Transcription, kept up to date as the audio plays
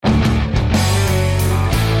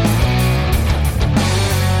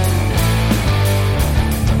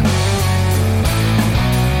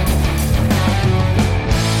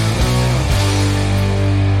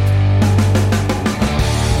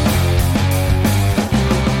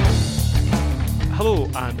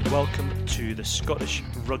and welcome to the Scottish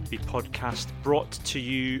Rugby Podcast, brought to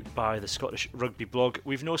you by the Scottish Rugby Blog.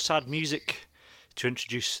 We've no sad music to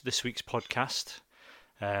introduce this week's podcast.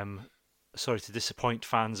 Sorry to disappoint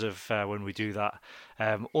fans of when we do that.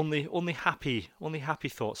 Only happy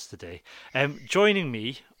thoughts today. Joining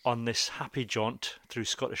me on this happy jaunt through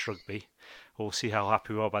Scottish Rugby, we'll see how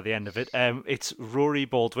happy we are by the end of it. It's Rory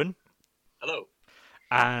Baldwin. Hello.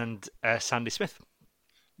 And Sandy Smith.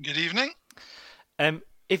 Good evening.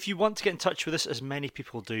 If you want to get in touch with us, as many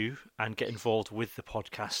people do, and get involved with the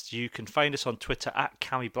podcast, you can find us on Twitter at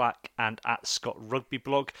Cammy Black and at Scott Rugby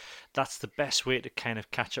Blog. That's the best way to kind of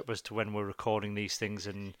catch up as to when we're recording these things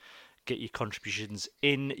and get your contributions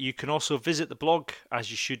in. You can also visit the blog,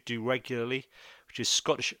 as you should do regularly, which is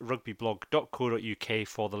scottishrugbyblog.co.uk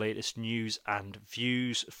for the latest news and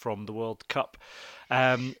views from the World Cup.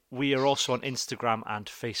 We are also on Instagram and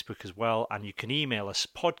Facebook as well, and you can email us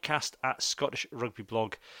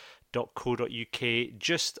podcast@scottishrugbyblog.co.uk,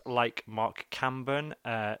 just like Mark Camburn.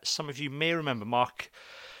 Some of you may remember Mark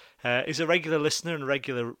is a regular listener and a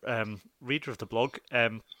regular reader of the blog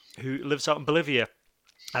who lives out in Bolivia.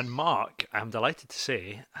 And Mark, I'm delighted to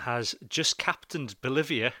say, has just captained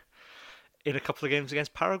Bolivia in a couple of games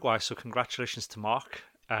against Paraguay. So congratulations to Mark.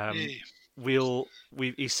 He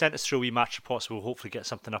sent us through a wee match report, so we'll hopefully get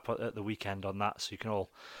something up at the weekend on that, so you can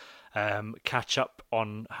all catch up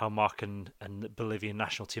on how Mark and the Bolivian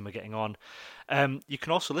national team are getting on. You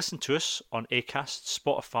can also listen to us on Acast,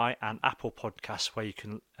 Spotify and Apple Podcasts, where you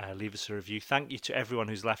can leave us a review. Thank you to everyone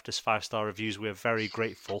who's left us 5-star reviews. We're very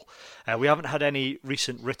grateful. We haven't had any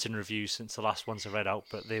recent written reviews since the last ones I read out,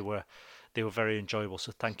 but they were very enjoyable,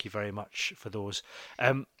 so thank you very much for those.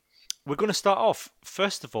 We're going to start off,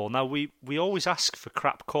 first of all, now we always ask for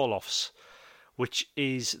crap call-offs, which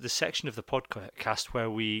is the section of the podcast where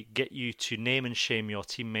we get you to name and shame your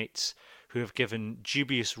teammates who have given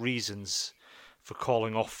dubious reasons for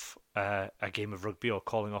calling off a game of rugby or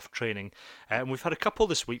calling off training. And we've had a couple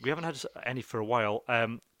this week. We haven't had any for a while.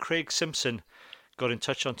 Craig Simpson got in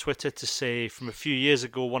touch on Twitter to say from a few years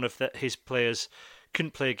ago one of his players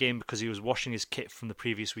couldn't play a game because he was washing his kit from the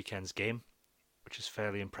previous weekend's game, which is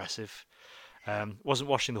fairly impressive. Wasn't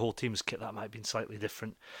washing the whole team's kit, that might have been slightly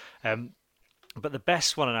different. But the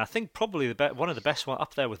best one, and I think probably one of the best one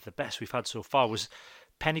up there with the best we've had so far, was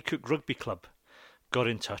Pennycook Rugby Club got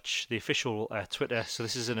in touch, the official Twitter. So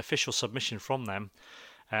this is an official submission from them,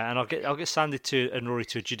 and I'll get Sandy and Rory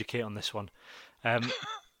to adjudicate on this one.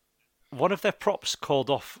 One of their props called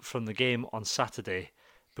off from the game on Saturday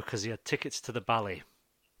because he had tickets to the Ballet.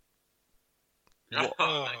 That's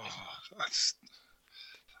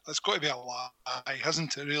got to be a lie,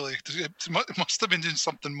 hasn't it, really? It must have been doing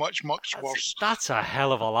something much worse. That's a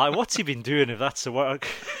hell of a lie. What's he been doing if that's the work?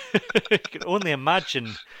 You can only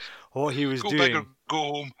imagine what he was doing. Go big or go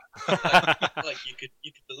home. Like you could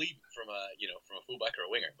believe it from a fullback or a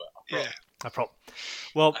winger, but a prop.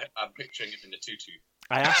 Well, I'm picturing him in the tutu.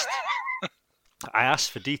 I asked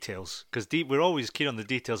for details because we're always keen on the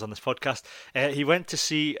details on this podcast. He went to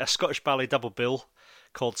see a Scottish ballet double bill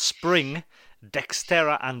called Spring,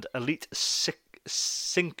 Dextera and Elite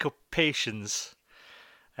Syncopations.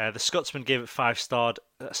 The Scotsman gave it 5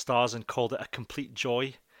 stars and called it a complete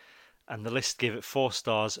joy, and the list gave it 4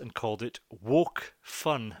 stars and called it woke,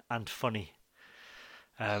 fun and funny.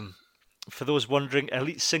 For those wondering,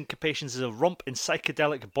 Elite Syncopations is a romp in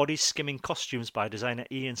psychedelic body-skimming costumes by designer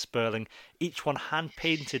Ian Sperling, each one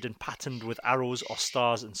hand-painted and patterned with arrows or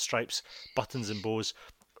stars and stripes, buttons and bows.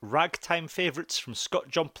 Ragtime favourites from Scott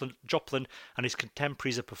Joplin and his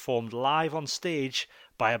contemporaries are performed live on stage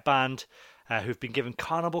by a band who've been given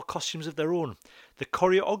carnival costumes of their own. The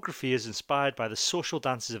choreography is inspired by the social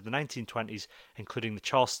dances of the 1920s, including the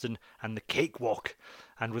Charleston and the Cakewalk,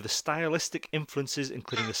 and with the stylistic influences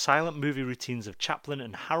including the silent movie routines of Chaplin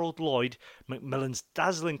and Harold Lloyd. Macmillan's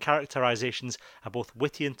dazzling characterizations are both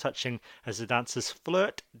witty and touching as the dancers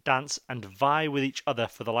flirt, dance and vie with each other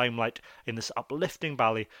for the limelight in this uplifting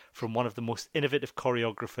ballet from one of the most innovative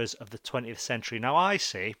choreographers of the 20th century. Now I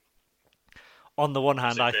say, on the one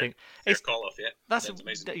hand, I think it's call off. Yeah, that's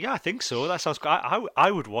amazing. Yeah, I think so. That sounds. I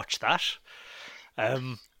would watch that.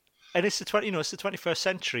 And it's the 21st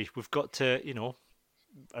century. We've got to,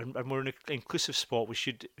 and we're an inclusive sport. We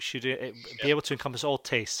should be able to encompass all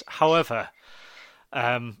tastes. However,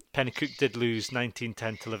 Pennycook did lose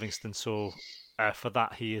 19-10 to Livingston, so for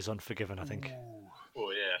that he is unforgiven, I think.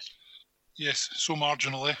 Oh yes. Yes, so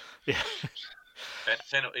marginally. Yeah.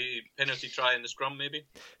 Penalty try in the scrum, maybe.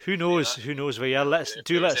 Who knows? Who knows? Well, yeah, let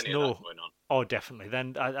us know. Oh, definitely.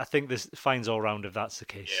 Then I think this fines all round if that's the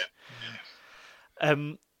case. Yeah.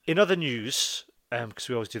 In other news, because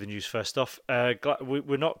we always do the news first off.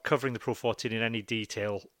 We're not covering the Pro 14 in any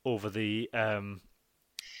detail over the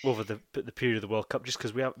period of the World Cup, just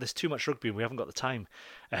because there's too much rugby and we haven't got the time.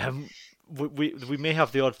 We may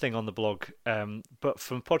have the odd thing on the blog, but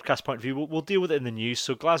from a podcast point of view, we'll deal with it in the news.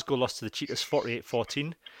 So Glasgow lost to the Cheetahs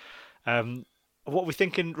 48-14. What are we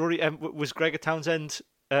thinking, Rory? Was Gregor Townsend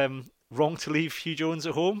wrong to leave Hugh Jones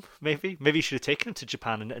at home? Maybe he should have taken him to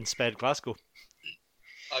Japan and spared Glasgow.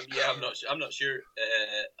 Yeah, I'm not sure.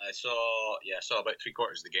 I saw about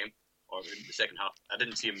 3/4 of the game, or the second half. I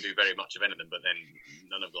didn't see him do very much of anything, but then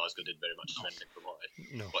none of Glasgow did very much of anything from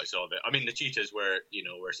what I saw of it. I mean, the Cheetahs were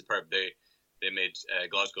superb. They made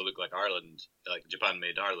Glasgow look like Ireland, like Japan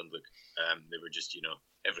made Ireland look. They were just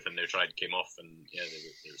everything they tried came off, and they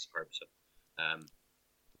were superb. So,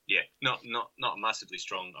 not a massively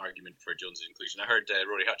strong argument for Jones' inclusion. I heard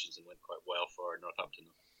Rory Hutchinson went quite well for Northampton.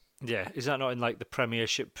 Yeah, is that not in like the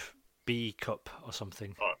Premiership B Cup or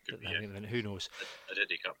something? Oh, it could be, yeah. Who knows? A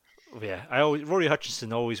Diddy Cup. Yeah, Rory Hutchinson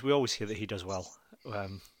we always hear that he does well.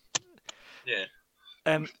 Yeah.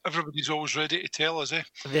 Everybody's always ready to tell us, eh?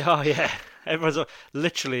 They are, yeah. Everyone's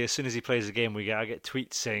literally, as soon as he plays a game, I get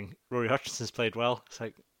tweets saying Rory Hutchinson's played well. It's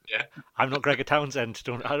like, yeah, I'm not Gregor Townsend.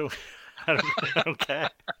 I don't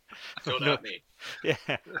care. Don't at me. Yeah,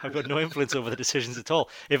 I've got no influence over the decisions at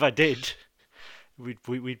all. If I did, we'd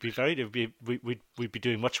be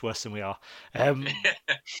doing much worse than we are. We'd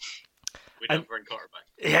have run quarterback.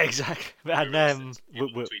 Yeah, exactly. And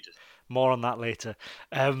more on that later.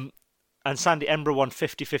 And Sandy Edinburgh won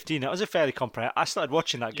 50-15. That was a fairly comprehensive. I started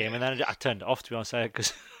watching that game and then I turned it off, to be honest,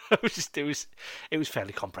 because it was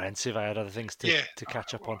fairly comprehensive. I had other things to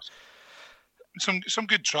catch up on. Some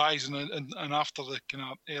good tries, and after the kind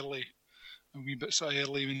of early, a wee bit sort of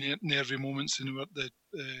early nervy moments, and the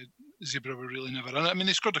Zebra were really never in it. I mean,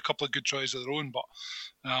 they scored a couple of good tries of their own, but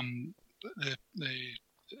the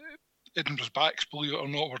Edinburgh's backs, believe it or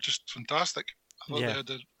not, were just fantastic. I thought they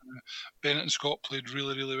had Bennett and Scott played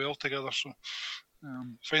really, really well together. So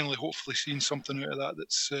finally, hopefully, seeing something out of that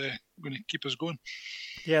that's going to keep us going.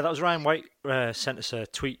 Yeah, that was Ryan White sent us a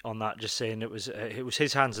tweet on that, just saying it was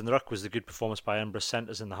his hands in the ruck was the good performance by Edinburgh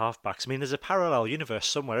centres and the halfbacks. I mean, there's a parallel universe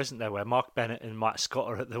somewhere, isn't there, where Mark Bennett and Matt Scott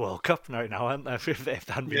are at the World Cup right now, aren't they? If they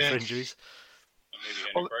hadn't been for injuries. Maybe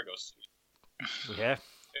Henry Burgos. Yeah.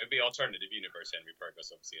 It would be alternative universe Henry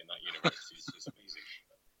Burgos, obviously, in that universe. He's just amazing.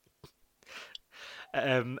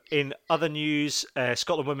 In other news,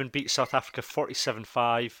 Scotland women beat South Africa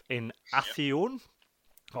 47-5 in Athlone.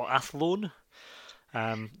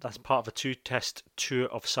 That's part of a 2-test tour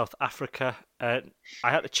of South Africa. I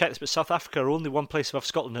had to check this, but South Africa are only one place above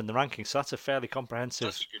Scotland in the rankings, so that's a fairly comprehensive.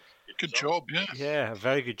 That's a good job, yeah. Yeah,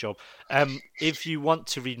 very good job. If you want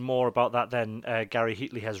to read more about that, then Gary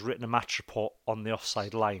Heatley has written a match report on the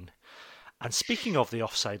offside line. And speaking of the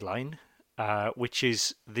offside line, which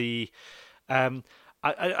is the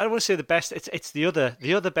I don't want to say the best. It's the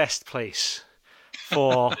other best place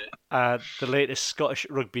for the latest Scottish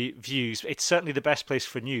rugby views. It's certainly the best place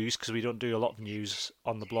for news because we don't do a lot of news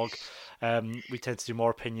on the blog. We tend to do more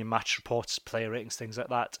opinion, match reports, player ratings, things like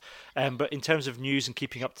that. But in terms of news and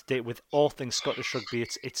keeping up to date with all things Scottish rugby,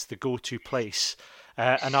 it's the go-to place.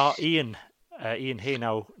 And our Ian Hay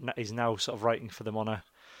is now sort of writing for them on a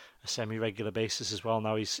semi-regular basis as well.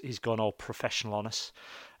 Now he's gone all professional on us.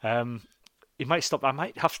 He might stop. I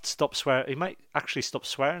might have to stop swearing. He might actually stop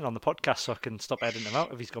swearing on the podcast so I can stop editing him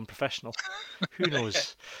out if he's gone professional. Who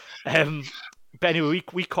knows? But anyway,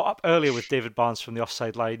 we caught up earlier with David Barnes from the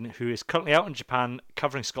Offside Line, who is currently out in Japan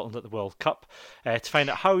covering Scotland at the World Cup, to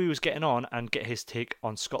find out how he was getting on and get his take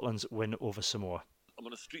on Scotland's win over Samoa. I'm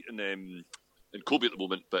on a street in Kobe at the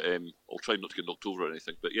moment, but I'll try not to get knocked over or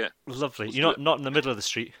anything. But yeah, lovely. You're not in the middle of the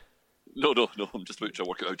street. No. I'm just about to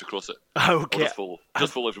work out how to cross it. Okay. I'll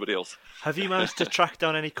just follow everybody else. Have you managed to track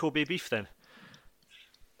down any Kobe beef then?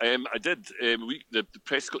 I did. The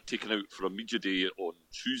press got taken out for a media day on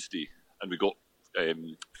Tuesday, and we got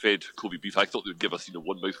fed Kobe beef. I thought they would give us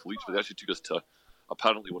one mouthful each, but they actually took us to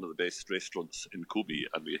apparently one of the best restaurants in Kobe,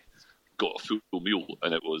 and we got a full meal,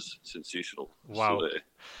 and it was sensational. Wow. So,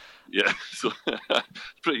 yeah, so it's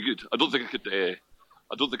pretty good. I don't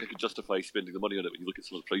think I could justify spending the money on it when you look at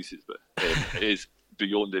some of the prices, but it is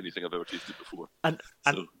beyond anything I've ever tasted before. And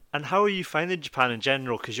how are you finding Japan in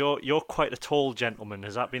general? Because you're quite a tall gentleman.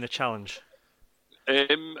 Has that been a challenge?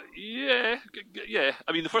 Yeah.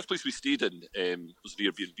 I mean, the first place we stayed in was the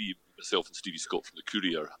Airbnb, myself and Stevie Scott from the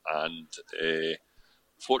Courier, and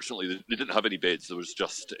fortunately they didn't have any beds. There was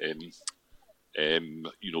just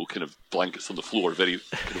kind of blankets on the floor, very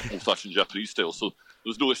kind of old-fashioned Japanese style. So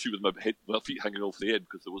was no issue with my feet hanging off the end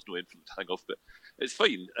because there was no end for them to hang off. But it's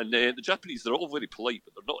fine. And the Japanese, they're all very polite,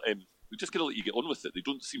 but they're not. They just kind of let you get on with it. They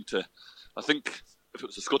don't seem to. I think if it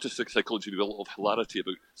was a Scottish psychology, there'd be a lot of hilarity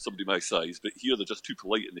about somebody my size. But here they're just too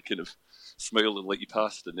polite and they kind of smile and let you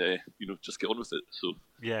past and just get on with it. So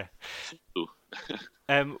yeah. So.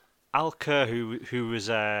 Al Kerr, who was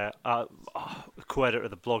a co-editor of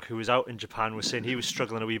the blog, who was out in Japan, was saying he was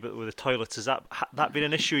struggling a wee bit with the toilets. Has that been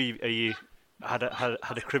an issue? Are you had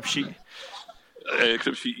a crib sheet?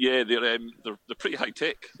 Crib sheet, yeah. They're pretty high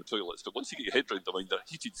tech, the toilets. But once you get your head round them, they're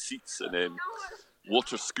heated seats and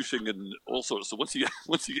water scooshing and all sorts. So once you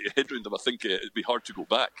get your head round them, I think it'd be hard to go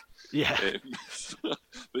back. Yeah.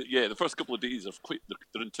 But yeah, the first couple of days are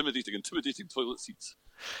they're intimidating toilet seats.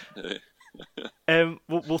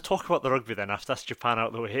 We'll talk about the rugby then after that's Japan out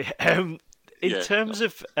of the way. In terms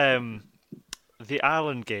of the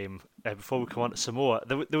Ireland game, before we come on to Samoa,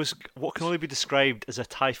 there was what can only be described as a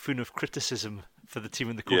typhoon of criticism for the team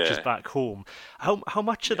and the coaches back home. How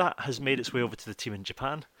much of that has made its way over to the team in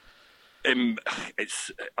Japan?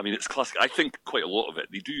 It's classic. I think quite a lot of it.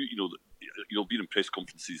 They do, being in press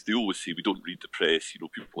conferences, they always say we don't read the press.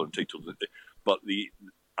 People are entitled, but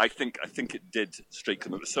I think it did strike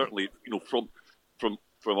them. It was certainly, from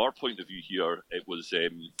our point of view here, it was, I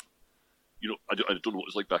don't know what it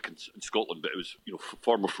was like back in Scotland, but it was,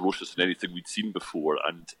 far more ferocious than anything we'd seen before,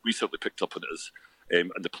 and we certainly picked up on it as,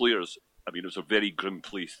 and the players. It was a very grim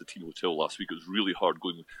place, the team hotel last week. It was really hard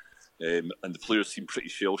going, and the players seemed pretty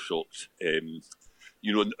shell shocked. In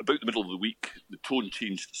about the middle of the week, the tone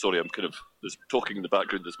changed. Sorry, there's talking in the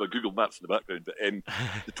background. There's my Google Maps in the background, but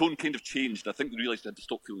the tone kind of changed. I think they realised they had to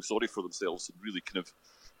stop feeling sorry for themselves and really kind of,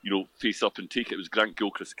 face up and take it. It was Grant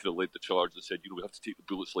Gilchrist who kind of led the charge and said, we have to take the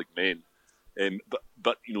bullets like men.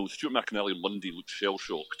 But Stuart McInally on Monday looked shell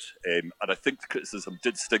shocked, and I think the criticism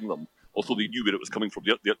did sting them. Although they knew where it was coming from,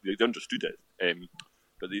 they understood it,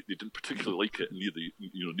 but they didn't particularly like it, and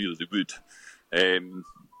neither they would.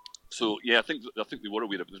 So yeah, I think they were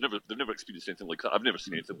aware of it. They've never experienced anything like that. I've never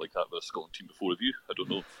seen anything like that with a Scotland team before. Have you? I don't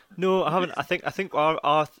know. No, I haven't. I think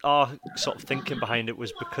our sort of thinking behind it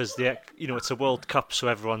was because it's a World Cup, so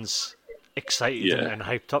everyone's excited and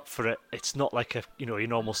hyped up for it. It's not like your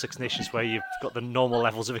normal Six Nations where you've got the normal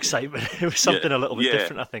levels of excitement. It was something a little bit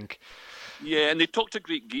different, I think. Yeah, and they talked a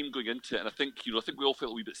great game going into it, and I think we all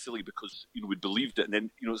felt a wee bit silly because we believed it, and then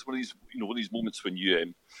it's one of these moments when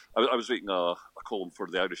you. I was writing a column for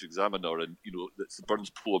the Irish Examiner, and it's the Burns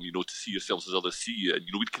poem, to see yourselves as others see you, and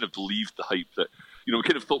we'd kind of believed the hype that we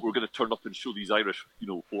kind of thought we were going to turn up and show these Irish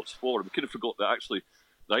what's for, and we kind of forgot that actually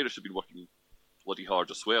the Irish have been working bloody hard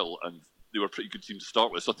as well, and they were a pretty good team to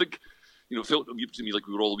start with. So I think it felt to me like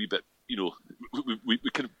we were all a wee bit. We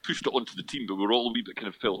kind of pushed it onto the team, but we were all a wee bit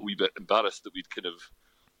felt a wee bit embarrassed that we'd kind of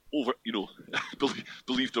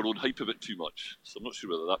believed our own hype a bit too much. So I'm not sure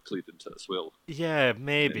whether that played into it as well. Yeah,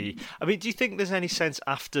 maybe. Do you think there's any sense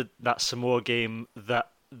after that Samoa game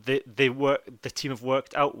that the team have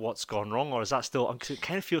worked out what's gone wrong, or is that still? Cause it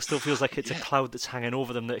kind of still feels like it's a cloud that's hanging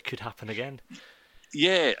over them that it could happen again.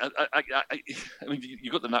 Yeah,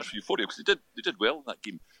 you got the natural euphoria because they did well in that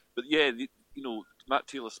game, but yeah. Matt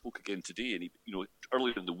Taylor spoke again today, and he,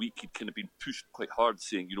 earlier in the week he'd kind of been pushed quite hard,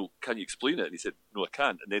 saying, can you explain it? And he said, no, I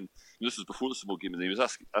can't. And then this was before the Samoa game, and he was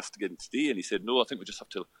asked again today, and he said, no, I think we just have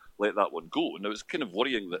to let that one go. And it was kind of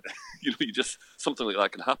worrying that you just something like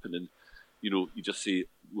that can happen, and you just say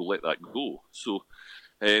we'll let that go. So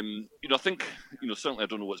I think certainly I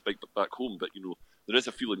don't know what's back home, but there is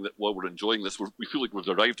a feeling that while we're enjoying this, we feel like we've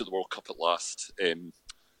arrived at the World Cup at last.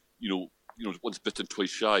 Once bitten, twice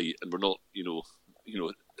shy, and we're not,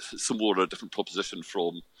 somewhere a different proposition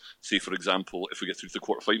from, say, for example, if we get through to the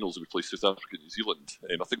quarterfinals and we play South Africa and New Zealand.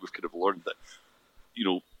 I think we've kind of learned that,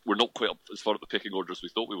 we're not quite up as far up the pecking order as we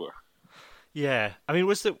thought we were. Yeah,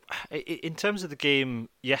 in terms of the game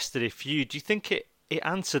yesterday for you, do you think it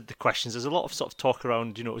answered the questions? There's a lot of sort of talk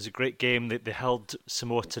around, it was a great game, they held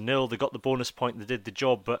Samoa to 0, they got the bonus point, they did the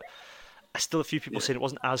job, but still a few people saying it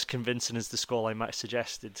wasn't as convincing as the scoreline might have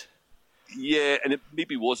suggested. Yeah, and it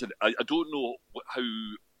maybe wasn't. I don't know how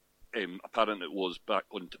apparent it was back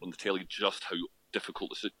on the telly just how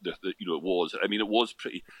difficult it was. It was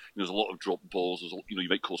pretty. There was a lot of dropped balls. There was, you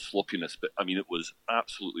might call sloppiness, but it was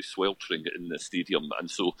absolutely sweltering in the stadium. And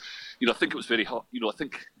so, I think it was very hard. I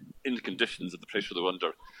think in the conditions of the pressure they were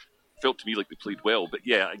under, it felt to me like they played well. But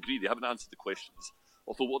yeah, I agree they haven't answered the questions.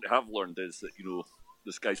 Although what they have learned is that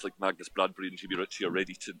there's guys like Magnus Bradbury and Jimmy Ritchie are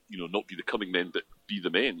ready to not be the coming men but be the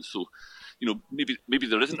men. So maybe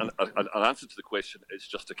there isn't an answer to the question. It's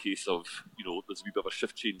just a case of there's a wee bit of a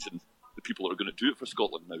shift change in the people that are going to do it for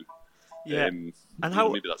Scotland now. Yeah, and how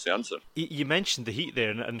maybe that's the answer. You mentioned the heat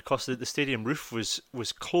there, and of course the stadium roof was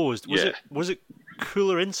closed. Yeah. Was it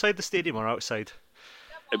cooler inside the stadium or outside?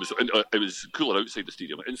 It was cooler outside the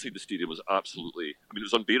stadium. Inside the stadium was absolutely. I mean,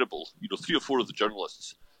 it was unbearable. 3 or 4 of the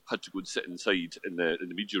journalists had to go and sit inside in the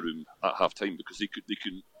media room at half time because they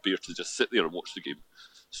couldn't bear to just sit there and watch the game.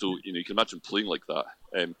 So you can imagine playing like that,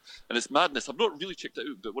 and it's madness. I've not really checked it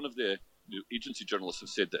out, but one of the agency journalists have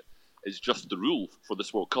said that it's just the rule for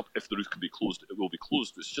this World Cup. If the roof can be closed, it will be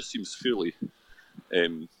closed, which just seems fairly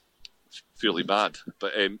bad.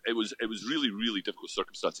 But it was really, really difficult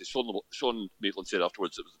circumstances. Sean Maitland said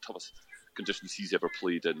afterwards it was the toughest conditions he's ever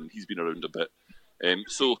played in. He's been around a bit.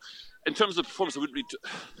 So in terms of performance, I wouldn't read.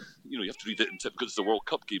 You have to read it because it's a World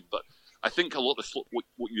Cup game. But I think a lot of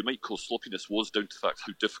what you might call sloppiness was down to the fact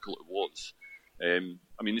how difficult it was.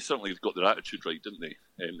 I mean, they certainly got their attitude right, didn't they?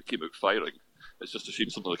 They came out firing. It's just a shame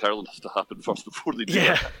something like Ireland has to happen first before they do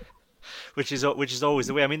it. Which is always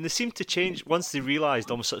the way. I mean, they seemed to change once they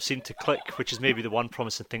realised, almost sort of seemed to click, which is maybe the one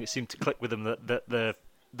promising thing. It seemed to click with them that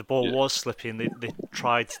the ball was slippy, and they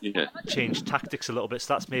tried to change tactics a little bit.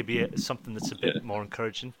 So that's maybe something that's a bit more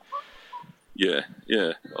encouraging. Yeah,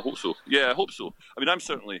 I hope so. I mean, I'm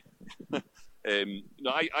certainly.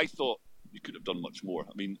 I thought you could have done much more.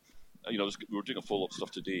 I mean, we were doing a follow-up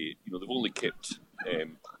stuff today. They've only kept a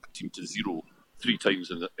team to 0 3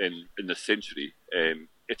 times in this century.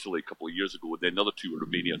 Italy a couple of years ago, and then the other 2 were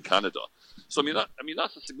Romania and Canada. So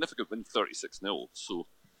that's a significant win, 36-0. So,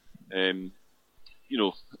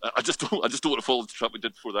 I just don't want to fall into the trap we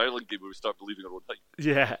did before the Ireland game where we start believing our own hype.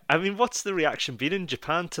 Yeah, I mean, what's the reaction been in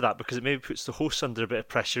Japan to that? Because it maybe puts the hosts under a bit of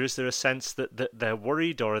pressure. Is there a sense that they're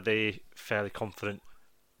worried, or are they fairly confident?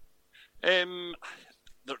 There's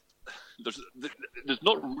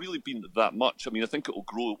not really been that much. I mean, I think it will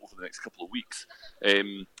grow over the next couple of weeks.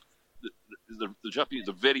 The Japanese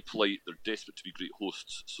are very polite. They're desperate to be great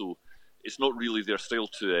hosts, so it's not really their style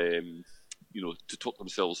to to talk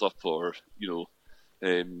themselves up or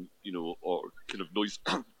or kind of noise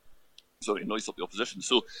up the opposition.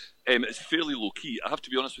 So it's fairly low key. I have to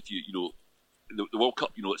be honest with you. The World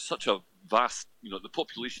Cup. It's such a vast. The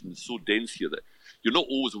population is so dense here that you're not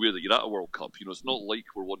always aware that you're at a World Cup. It's not like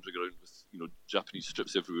we're wandering around with Japanese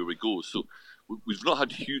strips everywhere we go. So we've not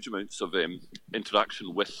had huge amounts of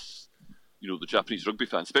interaction with the Japanese rugby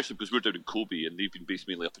fans, especially because we're down in Kobe and they've been based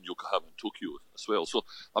mainly up in Yokohama and Tokyo as well. So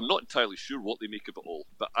I'm not entirely sure what they make of it all.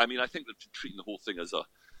 But I mean, I think they're treating the whole thing as a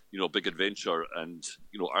big adventure, and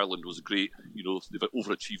Ireland was great. They've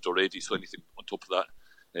overachieved already, so anything on top of that,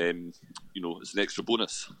 it's an extra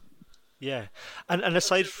bonus. Yeah, and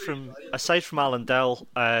aside from Alan Dell,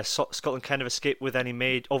 Scotland kind of escaped with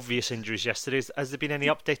any obvious injuries yesterday. Has there been any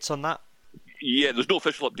updates on that? Yeah, there's no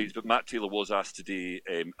official updates, but Matt Taylor was asked today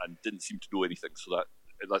and didn't seem to know anything, so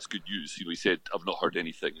that's good news. He said, "I've not heard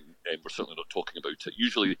anything, and we're certainly not talking about it."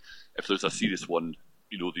 Usually, if there's a serious one,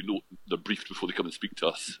 they're briefed before they come and speak to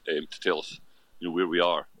us to tell us, where we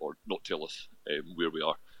are, or not tell us where we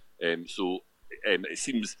are. So it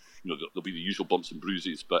seems, there'll be the usual bumps and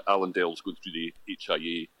bruises, but Alan Dell's going through the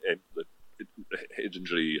HIA, the head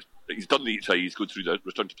injury. He's done the HIA. He's going through the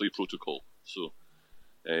return to play protocol. So.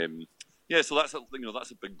 So that's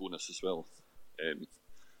a big bonus as well,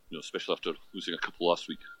 especially after losing a couple last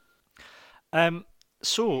week.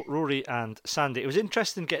 So Rory and Sandy, it was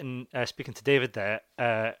interesting speaking to David there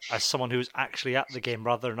as someone who was actually at the game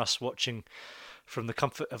rather than us watching from the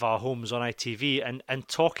comfort of our homes on ITV and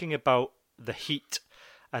talking about the heat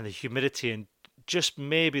and the humidity and just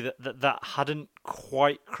maybe that hadn't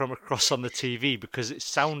quite come across on the TV because it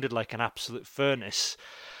sounded like an absolute furnace.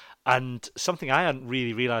 And something I hadn't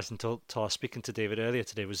really realised until I was speaking to David earlier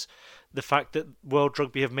today was the fact that World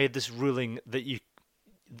Rugby have made this ruling that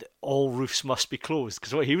all roofs must be closed.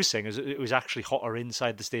 Because what he was saying is it was actually hotter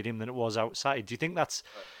inside the stadium than it was outside. Do you think that's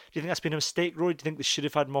been a mistake, Roy? Do you think they should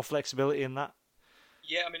have had more flexibility in that?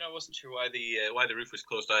 Yeah, I mean, I wasn't sure why the roof was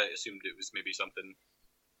closed. I assumed it was maybe something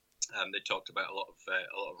they talked about a lot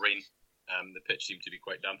of rain. The pitch seemed to be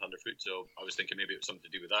quite damp underfoot, so I was thinking maybe it was something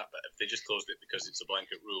to do with that. But if they just closed it because it's a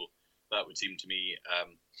blanket rule, that would seem to me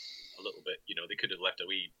a little bit. They could have left a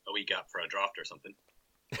wee gap for a draft or something.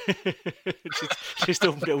 just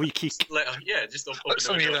open a wee keek. Just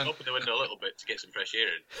open the window a little bit to get some fresh air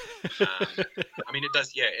in. I mean, it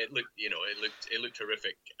does. Yeah, it looked. It looked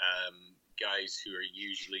terrific. Guys who are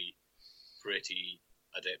usually pretty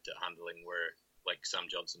adept at handling, like Sam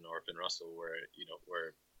Johnson or Finn Russell, were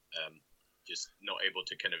just not able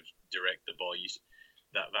to kind of direct the ball.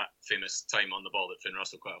 That famous time on the ball that Finn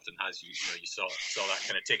Russell quite often has, you saw that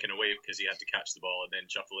kind of taken away because he had to catch the ball and then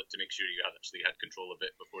shuffle it to make sure you actually had control of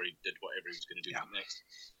it before he did whatever he was going to do next.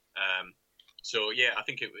 So yeah, I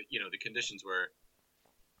think the conditions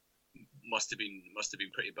must have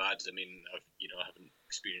been pretty bad. I mean, I haven't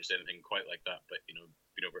experienced anything quite like that, but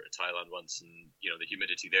been over to Thailand once, and the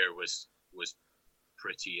humidity there was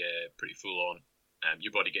pretty full on.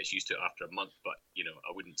 Your body gets used to it after a month, but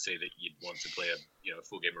I wouldn't say that you'd want to play a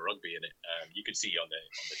full game of rugby in it. You could see on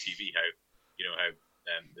the TV how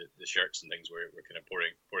the shirts and things were kind of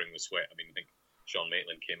pouring with sweat. I mean, I think Sean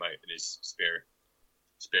Maitland came out in his spare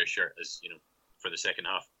shirt as for the second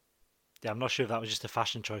half. Yeah, I'm not sure if that was just a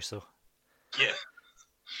fashion choice though. Yeah.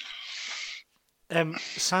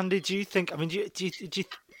 Sandy, do you think? I mean, do you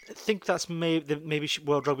think that's maybe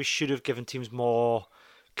World Rugby should have given teams more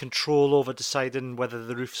control over deciding whether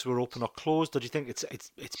the roofs were open or closed, or do you think it's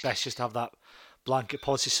best just to have that blanket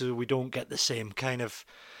policy so we don't get the same kind of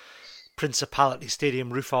Principality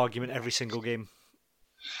Stadium roof argument every single game?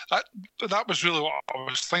 That was really what I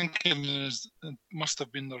was thinking. It must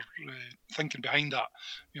have been their thinking behind that.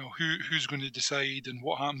 Who's going to decide, and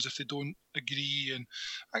what happens if they don't agree? And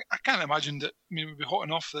I can't imagine that. I mean, it would be hot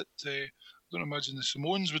enough that I don't imagine the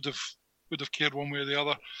Samoans would have cared one way or the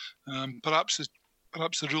other. Perhaps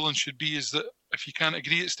the ruling should be is that if you can't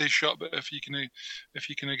agree, it stays shut. But if you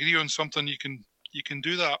can agree on something, you can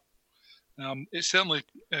do that. It certainly,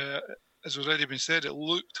 as has already been said, it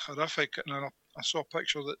looked horrific, and I saw a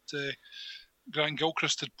picture that Grant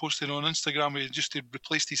Gilchrist had posted on Instagram where he just had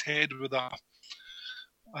replaced his head with a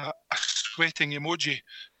sweating emoji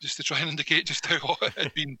just to try and indicate just how hot it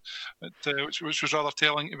had been, which was rather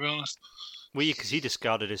telling, to be honest. Well, yeah, because he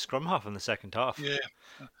discarded his scrum half in the second half. Yeah.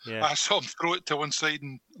 I saw him throw it to one side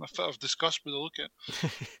and a fit of disgust with the look at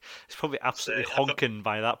it. It's probably absolutely honking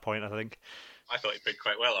by that point, I think. I thought he played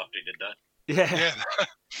quite well after he did that. Yeah.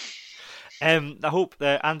 I hope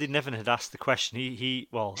that Andy Niven had asked the question. He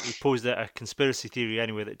posed a conspiracy theory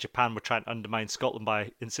anyway that Japan were trying to undermine Scotland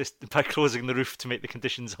by closing the roof to make the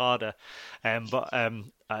conditions harder.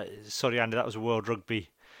 Sorry, Andy, that was a World Rugby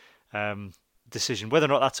decision. Whether or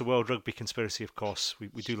not that's a World Rugby conspiracy, of course,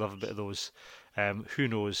 we do love a bit of those. Who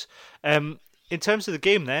knows? In terms of the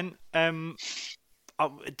game, then,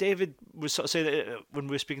 David was sort of saying that when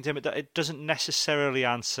we were speaking to him, that it doesn't necessarily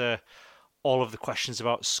answer all of the questions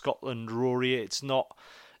about Scotland, Rory. It's not.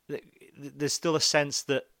 There's still a sense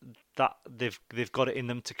that they've got it in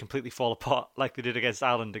them to completely fall apart like they did against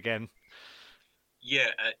Ireland again. Yeah,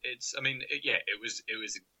 it's. I mean, it was.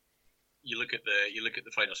 You look at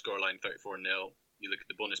the final scoreline, 34-0. You look at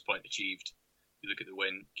the bonus point achieved. You look at the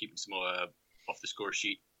win, keeping Samoa off the score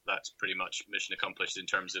sheet. That's pretty much mission accomplished in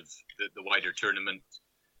terms of the wider tournament.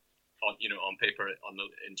 On paper,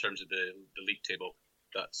 in terms of the league table,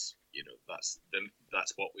 that's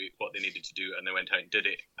what they needed to do, and they went out and did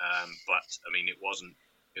it. But I mean, it wasn't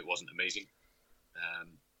amazing.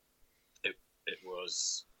 It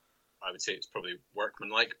was. I would say it's probably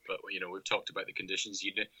workmanlike, but we've talked about the conditions.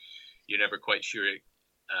 You're never quite sure.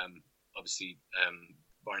 Obviously,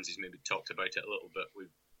 Barnsley's maybe talked about it a little bit.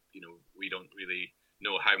 We don't really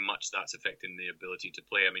know how much that's affecting the ability to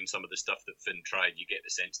play. I mean, some of the stuff that Finn tried, you get the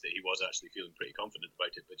sense that he was actually feeling pretty confident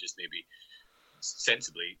about it, but just maybe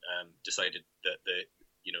sensibly decided that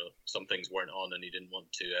some things weren't on, and he didn't want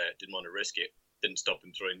to risk it. Didn't stop him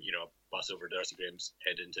throwing a pass over Darcy Graham's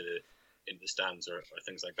head into the stands or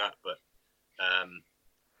things like that. But I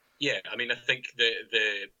mean, I think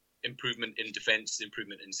the improvement in defence,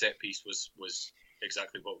 improvement in set piece was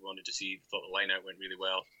exactly what we wanted to see. Thought the line out went really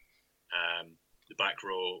well. The back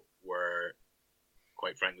row were,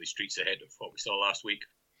 quite frankly, streets ahead of what we saw last week.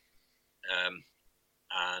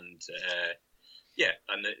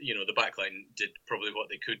 The back line did probably what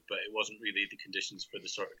they could, but it wasn't really the conditions for the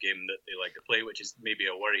sort of game that they like to play, which is maybe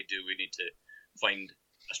a worry. Do we need to find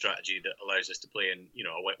a strategy that allows us to play in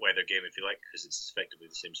a wet weather game, if you like, because it's effectively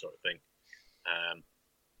the same sort of thing.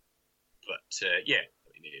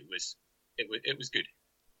 It was good,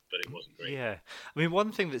 but it wasn't great. Yeah, I mean,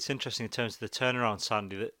 one thing that's interesting in terms of the turnaround,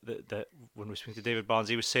 Sandy, that when we were speaking to David Barnes,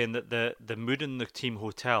 he was saying that the mood in the team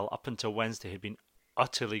hotel up until Wednesday had been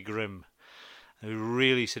utterly grim. He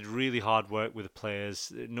really said really hard work with the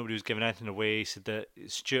players. Nobody was giving anything away. He said that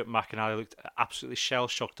Stuart McInally looked absolutely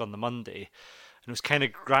shell-shocked on the Monday. And it was kind of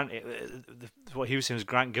what he was saying was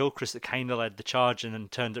Grant Gilchrist that kind of led the charge and then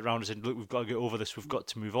turned it around and said, look, we've got to get over this. We've got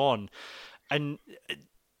to move on. And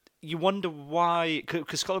you wonder why,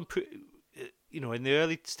 because Scotland put, in the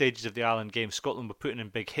early stages of the Ireland game, Scotland were putting in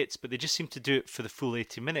big hits, but they just seemed to do it for the full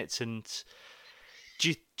 80 minutes. And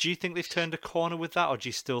do you think they've turned a corner with that, or do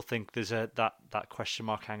you still think there's that question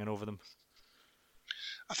mark hanging over them?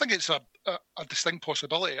 I think it's a distinct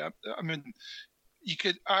possibility. I mean, you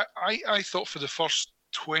could. I thought for the first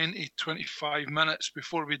 20, 25 minutes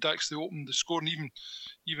before we'd actually opened the score, and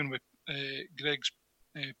even with Greg's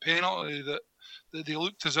penalty, that they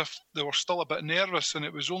looked as if they were still a bit nervous, and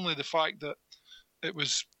it was only the fact that it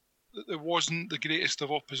wasn't the greatest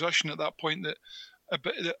of opposition at that point that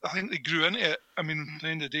I think they grew into it. I mean, at the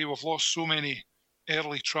end of the day, we've lost so many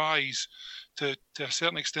early tries to a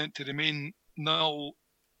certain extent to remain nil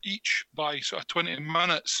each by sort of 20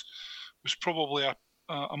 minutes was probably a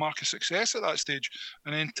mark of success at that stage.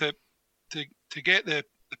 And then to get the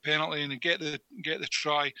penalty and get the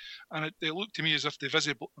try, and they looked to me as if they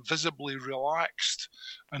visibly relaxed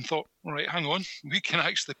and thought, all right, hang on, we can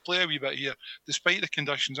actually play a wee bit here, despite the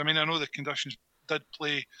conditions. I mean, I know the conditions did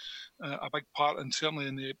play a big part, and certainly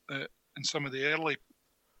in some of the early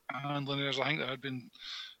handling errors. I think there had been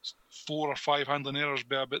 4 or 5 handling errors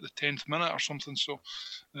by about the 10th minute or something. So,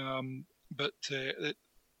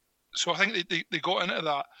 so I think they got into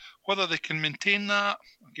that. Whether they can maintain that,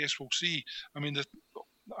 I guess we'll see. I mean,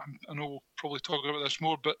 I know we'll probably talk about this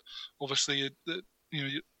more, but obviously,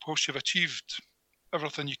 post you've achieved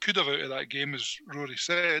everything you could have out of that game, as Rory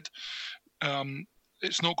said,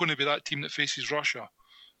 it's not going to be that team that faces Russia.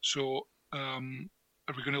 So, are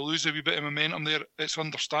we going to lose a wee bit of momentum there? It's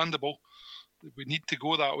understandable. We need to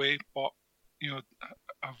go that way, but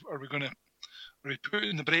are we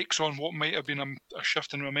putting the brakes on what might have been a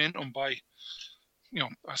shift in momentum by,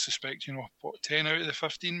 I suspect, 10 out of the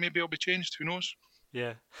 15 maybe will be changed. Who knows?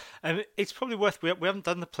 Yeah, it's probably worth. We haven't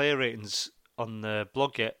done the player ratings on the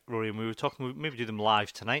blog yet, Rory, and we were talking. We'll maybe do them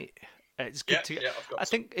live tonight. It's good to. I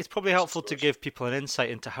think it's probably helpful to give people an insight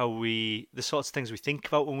into how the sorts of things we think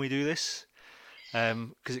about when we do this,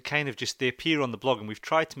 because it kind of they appear on the blog, and we've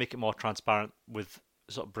tried to make it more transparent with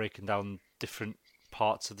sort of breaking down different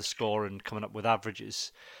parts of the score and coming up with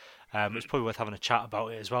averages. It's probably worth having a chat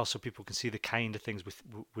about it as well, so people can see the kind of things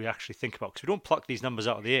we actually think about, because we don't pluck these numbers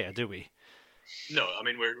out of the air, do we? No, I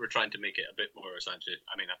mean we're trying to make it a bit more scientific.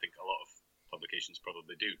 I mean, I think a lot of publications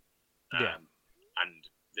probably do, and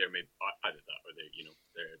they're maybe either that or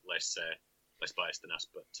they're less biased than us.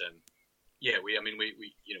 But we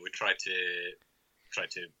try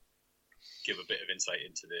to give a bit of insight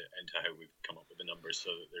into how we've come up with the numbers,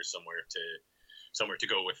 so that there's somewhere to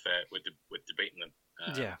go with debating them.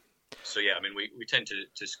 So I mean we tend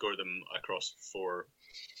to score them across four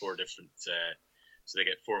different. So they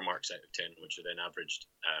get 4 marks out of 10, which are then averaged.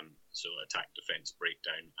 So attack, defence,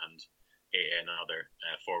 breakdown, and AN other.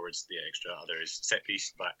 Forwards, the extra other is set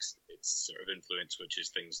piece. Backs, it's sort of influence, which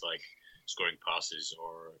is things like scoring passes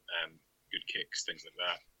or good kicks, things like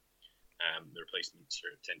that. The replacements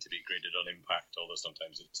tend to be graded on impact, although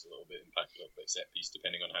sometimes it's a little bit impact, a little bit set piece,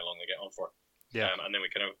 depending on how long they get on for. Yeah. And then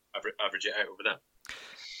we kind of average it out over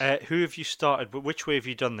that. Who have you started? But which way have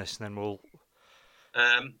you done this? And then we'll.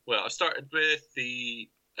 Well, I started with the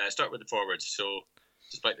forwards. So,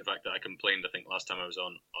 despite the fact that I complained, I think last time I was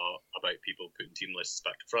on about people putting team lists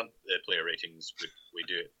back to front, the player ratings we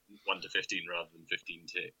do it 1 to 15 rather than 15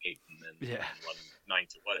 to 8, and then 9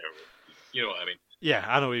 to whatever. You know what I mean? Yeah,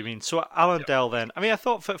 I know what you mean. So Alan Dell, then. I mean, I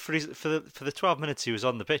thought for the 12 minutes he was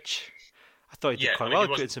on the pitch, I thought he did quite well.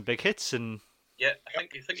 He put some big hits and. Yeah, I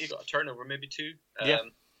think he got a turnover, maybe 2.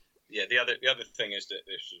 Yeah, the other thing is that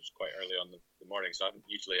this was quite early on the morning, so I'd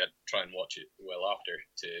try and watch it well after.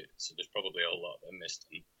 So there's probably a whole lot I missed,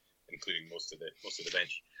 including most of the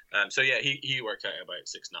bench. He worked out about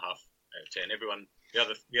 6.5 out of 10. Everyone. The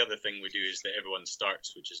other thing we do is that everyone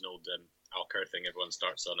starts, which is an old Al Kerr thing. Everyone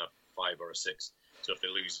starts on a 5 or a 6. So if they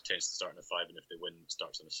lose, it tends to start on a 5, and if they win, it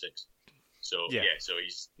starts on a 6. So so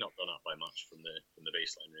he's not gone up by much from the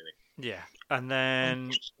baseline, really. Yeah, and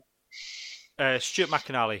then Stuart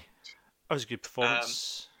McInally. That was a good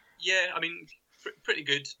performance. I mean, pretty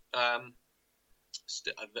good. I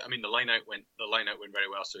mean, the line out went very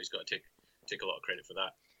well, so he's got to take a lot of credit for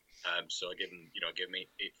that. So I give him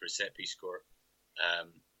 8 for a set piece score,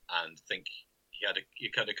 and think he had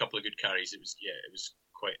a couple of good carries. It was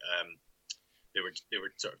quite. They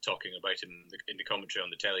were sort of talking about him in the commentary on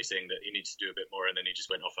the telly, saying that he needs to do a bit more, and then he just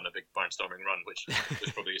went off on a big barnstorming run, which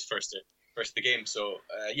was probably his first of the game. So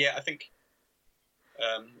I think.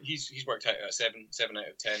 He's worked out a 7 out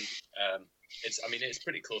of 10. It's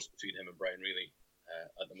pretty close between him and Brown, really,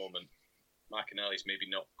 at the moment. McInally's maybe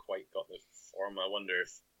not quite got the form. I wonder if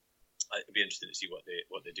I'd be interested to see what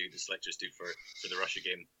they do, the selectors do for the Russia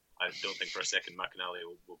game. I don't think for a second McInally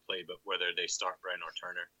will play, but whether they start Brown or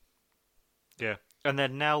Turner. Yeah, and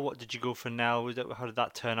then Nell, what did you go for Nell? How did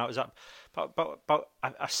that turn out? Is that about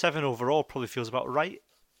a 7 overall? Probably feels about right,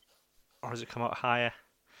 or has it come out higher?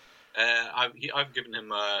 I've given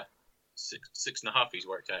him a 6.5 he's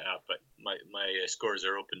worked out at, but my scores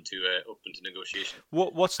are open to negotiation.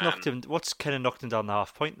 What's kind of knocked him down the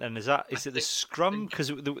half point then? Is it the scrum?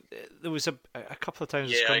 Because there was a couple of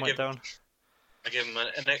times the scrum went down. I gave him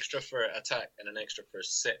an extra for attack and an extra for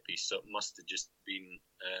set piece, so it must have just been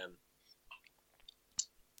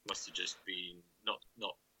not.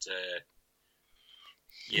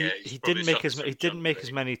 He didn't make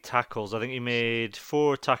as many tackles. I think he made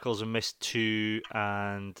 4 tackles and missed 2,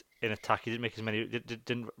 and in attack he didn't make as many.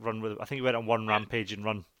 Didn't run with. I think he went on one rampage and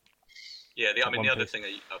run. Yeah, the other thing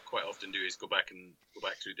I quite often do is go back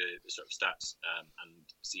through the sort of stats and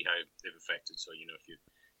see how they've affected. So if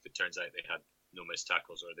it turns out they had no missed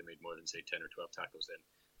tackles or they made more than say 10 or 12 tackles, then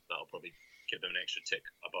that'll probably give them an extra tick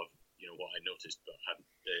above what I noticed. But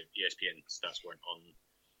the ESPN stats weren't on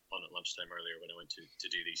at lunchtime earlier when I went to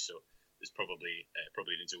do these, so this probably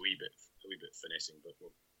needs a wee bit finessing, but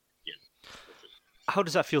How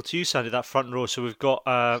does that feel to you, Sandy? That front row. So we've got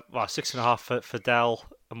 6.5 for Dell,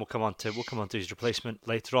 and we'll come on to his replacement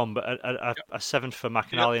later on. But a 7 for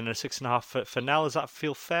McAnally and a 6.5 for Nell. Does that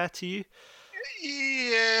feel fair to you?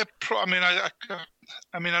 Yeah, I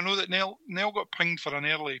know that Nell got pinged for an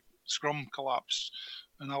early scrum collapse,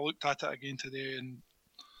 and I looked at it again today, and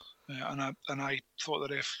I thought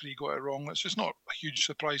the referee got it wrong. It's just not a huge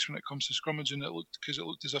surprise when it comes to scrummaging. It looked as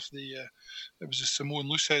if it was a Samoan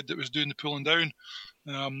Loosehead that was doing the pulling down,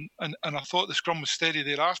 and I thought the scrum was steady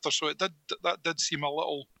thereafter. So that did seem a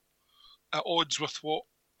little at odds with what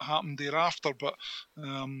happened thereafter. But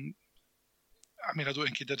I don't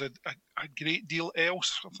think he did a great deal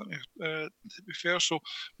else, I think, to be fair. So,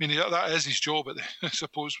 that is his job, I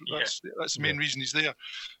suppose. That's the main reason he's there.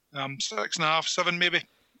 6.5, 7 maybe.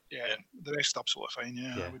 Yeah, the rest absolutely fine,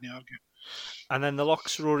 I wouldn't argue. And then the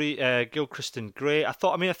locks, Rory, Gilchrist and Gray. I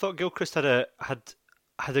thought Gilchrist had a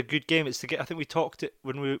good game. I think we talked it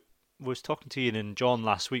when we was talking to Ian and John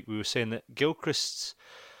last week. We were saying that Gilchrist's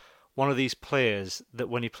one of these players that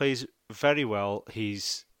when he plays very well,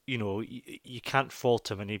 he's you can't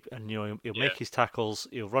fault him, and he'll make his tackles,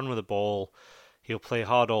 he'll run with the ball, he'll play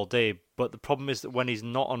hard all day. But the problem is that when he's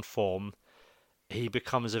not on form, he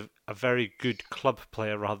becomes a very good club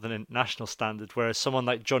player rather than international standard. Whereas someone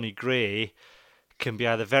like Johnny Gray can be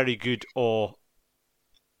either very good or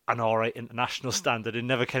an alright international standard and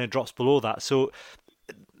never kind of drops below that. So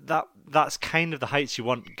that's kind of the heights you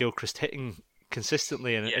want Gilchrist hitting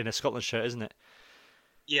consistently in a Scotland shirt, isn't it?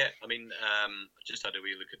 Yeah, I just had a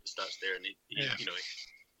wee look at the stats there, and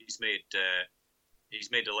he's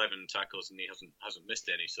made 11 tackles and he hasn't missed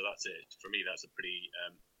any. So that's it for me. That's a pretty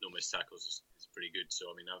no missed tackles is pretty good. So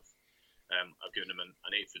I've given him an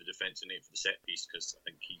 8 for the defence and 8 for the set piece because I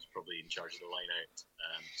think he's probably in charge of the line out.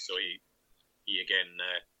 So he again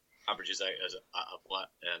averages out as a flat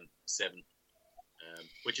 7.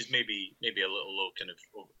 Which is maybe a little low kind of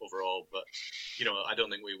overall, but I don't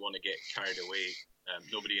think we want to get carried away.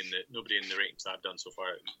 Nobody in the ratings that I've done so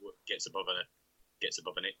far gets above an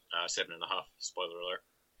 7.5. Spoiler alert.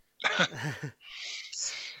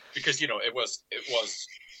 Because it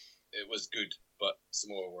was good, but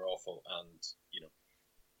Samoa were awful, and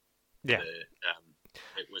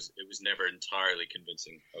it was never entirely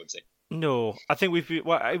convincing, I would say. No, I think it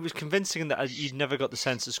was convincing that you'd never got the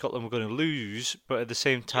sense that Scotland were going to lose, but at the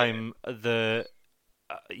same time, it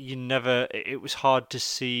was hard to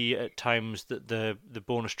see at times that the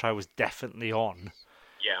bonus try was definitely on.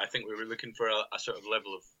 Yeah, I think we were looking for a sort of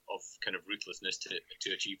level of kind of ruthlessness to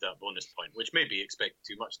achieve that bonus point, which maybe expect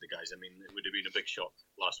too much of the guys. It would have been a big shock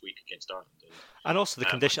last week against Ireland. And also the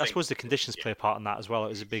conditions. I suppose the conditions play a part in that as well. It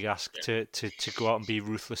was a big ask to go out and be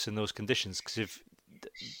ruthless in those conditions, because if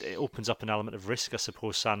it opens up an element of risk, I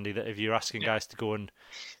suppose, Sandy, that if you're asking guys to go and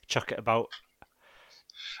chuck it about.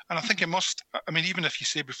 And I think it must. Even if you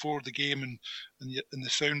say before the game and the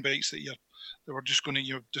sound bites that we're just going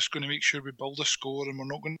to make sure we build a score and we're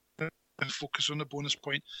not going to focus on the bonus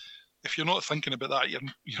point. If you're not thinking about that, you're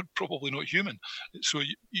probably not human. So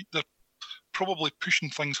they're probably pushing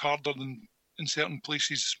things harder than in certain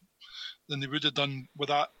places than they would have done with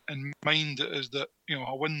that in mind. Is that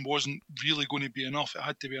a win wasn't really going to be enough. It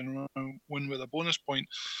had to be a win with a bonus point.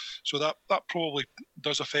 So that probably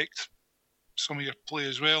does affect some of your play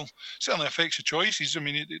as well. Certainly affects the choices.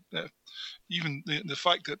 Even the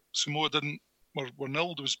fact that Samoa were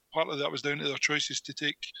nilled was part of that was down to their choices to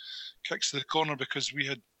take kicks to the corner, because we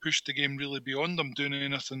had pushed the game really beyond them doing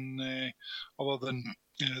anything other than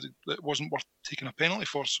it wasn't worth taking a penalty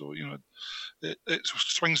for. So it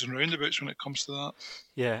swings and roundabouts when it comes to that.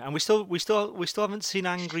 Yeah, and we still haven't seen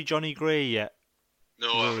angry Johnny Gray yet.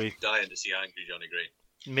 No, I'm dying to see angry Johnny Gray.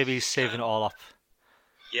 Maybe he's saving it all up.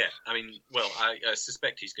 Yeah, I mean, well, I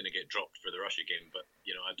suspect he's going to get dropped for the Russia game, but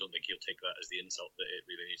I don't think he'll take that as the insult that it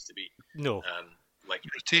really needs to be. No,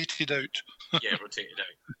 rotated out. Yeah, rotated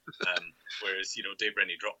out. Whereas Dave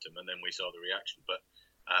Rennie dropped him, and then we saw the reaction. But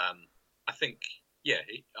I think,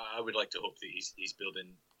 I would like to hope that he's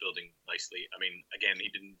building nicely. I mean, again, he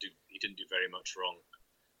didn't do very much wrong.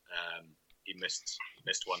 He missed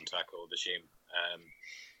one tackle, the shame.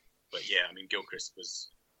 But yeah, I mean, Gilchrist was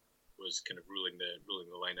kind of ruling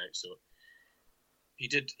the line out. So he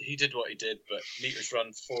did what he did, but meters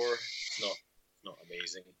run 4, not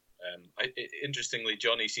amazing. Interestingly,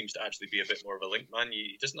 Johnny seems to actually be a bit more of a link man.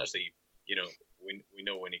 He doesn't actually, we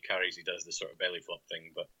know when he carries, he does this sort of belly flop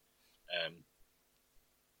thing, but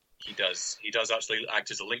he does actually act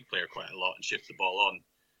as a link player quite a lot and shift the ball on.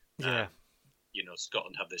 Yeah.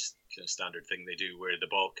 Scotland have this kind of standard thing they do where the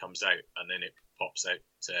ball comes out and then it pops out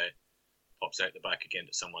the back again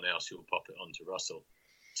to someone else who will pop it on to Russell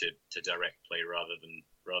to direct play rather than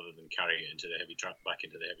carry it into the back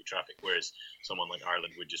into the heavy traffic. Whereas someone like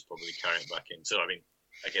Ireland would just probably carry it back in. So I mean,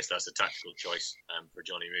 I guess that's a tactical choice for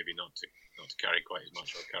Johnny, maybe not to carry quite as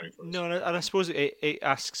much or carry for us. No, and I suppose it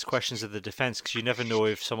asks questions of the defence because you never know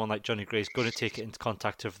if someone like Johnny Gray is going to take it into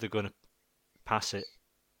contact or if they're going to pass it.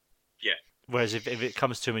 Yeah. Whereas if it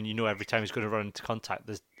comes to him and every time he's going to run into contact,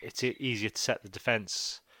 it's easier to set the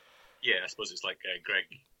defence. Yeah, I suppose it's like Greg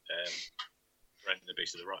right in the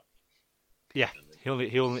base of the ruck. Yeah,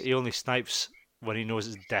 he only snipes when he knows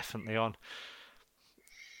it's definitely on.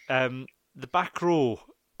 The back row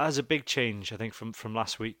has a big change, I think, from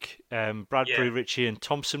last week. Bradbury, Ritchie, and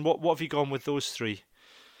Thompson. What have you gone with those three?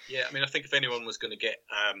 Yeah, I mean, I think if anyone was going to get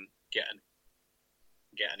an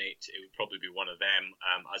 8, it would probably be one of them.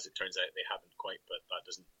 As it turns out, they haven't quite, but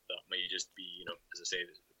that may just be, as I say,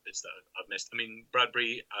 it's that I've missed. I mean,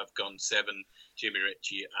 Bradbury, I've gone 7, Jamie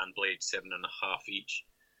Ritchie and Blade 7.5 each.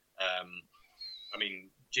 I mean,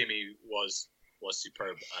 Jamie was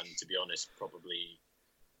superb, and to be honest, probably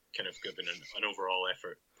kind of given an overall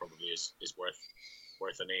effort, probably is worth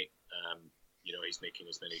an 8. He's making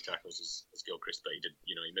as many tackles as Gilchrist, but he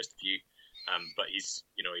missed a few. But he's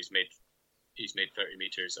made 30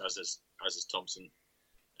 meters as is Thompson.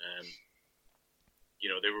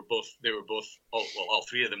 They were both all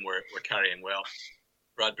three of them were carrying well.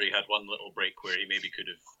 Bradbury had one little break where he maybe could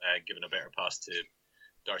have given a better pass to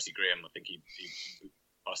Darcy Graham. I think he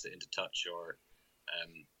passed it into touch or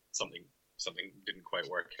something didn't quite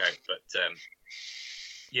work out. But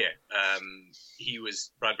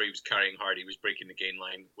Bradbury was carrying hard. He was breaking the gain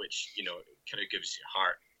line, which kind of gives you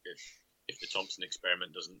heart. If the Thompson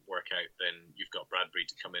experiment doesn't work out, then you've got Bradbury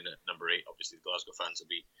to come in at number 8. Obviously, the Glasgow fans will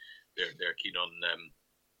be they're keen on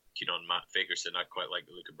Matt Fagerson. I quite like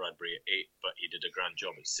the look of Bradbury at 8, but he did a grand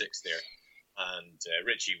job at 6 there. And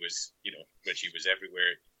Ritchie was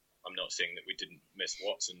everywhere. I'm not saying that we didn't miss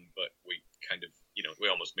Watson, but we kind of we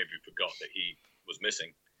almost maybe forgot that he was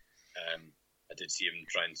missing. I did see him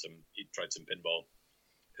trying some pinball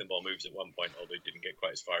moves at one point, although he didn't get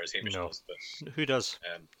quite as far as Hamish does. But who does?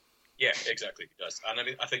 Yeah, exactly, he does. And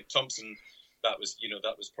I think Thompson, that was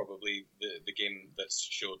probably the game that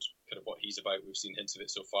showed kind of what he's about. We've seen hints of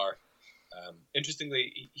it so far.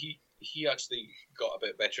 Interestingly, he actually got a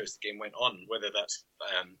bit better as the game went on, whether that's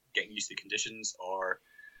getting used to conditions or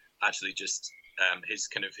actually just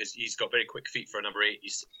he's got very quick feet for a number 8.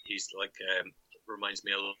 He's like reminds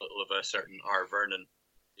me a little of a certain R. Vernon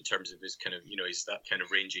in terms of his kind of he's that kind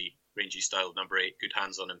of rangy style number 8, good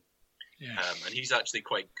hands on him. Yeah. And he was actually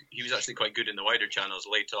quite good in the wider channels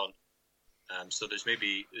late on. So there's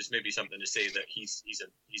maybe something to say that he's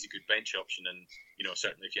a good bench option, and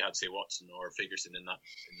certainly if you had say Watson or Fagerson in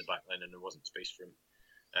the back line and there wasn't space for him,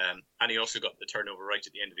 and he also got the turnover right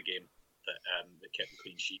at the end of the game that kept the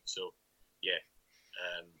clean sheet. So yeah,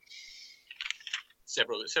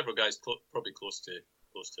 several guys probably close to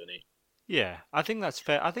an 8. Yeah, I think that's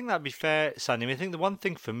fair. I think that'd be fair, Sandy. I mean, I think the one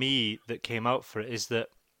thing for me that came out for it is that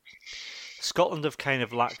Scotland have kind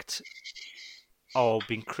of lacked,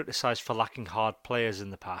 been criticised for lacking hard players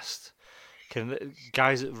in the past.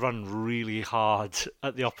 Guys that run really hard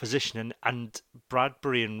at the opposition, and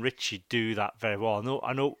Bradbury and Ritchie do that very well.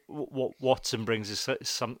 I know what Watson brings is a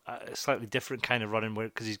slightly different kind of running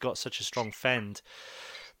because he's got such a strong fend,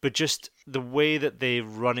 but just the way that they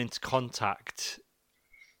run into contact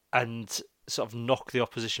and sort of knock the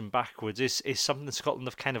opposition backwards is something that Scotland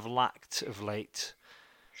have kind of lacked of late.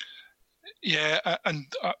 Yeah,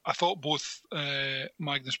 and I thought both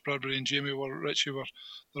Magnus Bradbury and Jamie Ritchie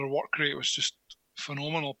their work rate was just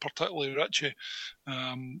phenomenal, particularly Ritchie,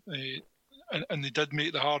 and they did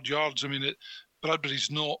make the hard yards. I mean,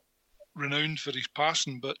 Bradbury's not renowned for his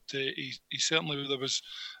passing, but he certainly it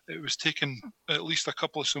was taking at least a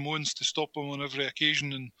couple of Samoans to stop him on every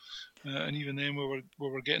occasion, and even then we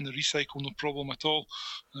were getting the recycle, no problem at all.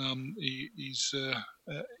 He's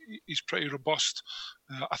pretty robust.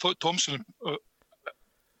 I thought Thompson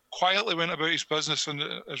quietly went about his business, and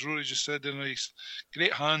as Rory just said, in his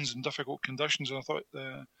great hands in difficult conditions. And I thought,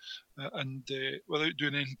 without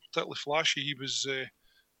doing anything particularly flashy, he was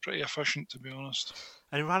pretty efficient, to be honest.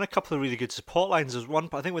 And he ran a couple of really good support lines. There was one,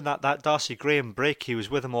 I think, when that Darcy Graham break, he was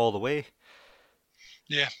with him all the way.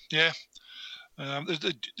 Yeah. Early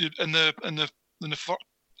in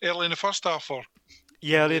the first half, or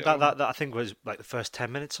that I think was like the first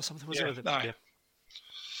 10 minutes or something. Was it? Yeah.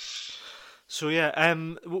 So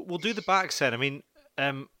we'll do the backs then. I mean,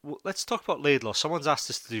 let's talk about Laidlaw. Someone's asked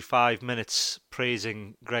us to do 5 minutes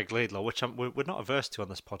praising Greg Laidlaw, which we're not averse to on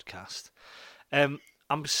this podcast.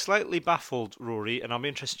 I'm slightly baffled, Rory, and I'm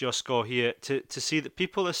interested in your score here to see that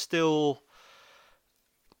people are still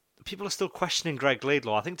questioning Greg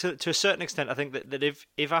Laidlaw. I think to a certain extent, I think that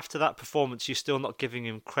if after that performance you're still not giving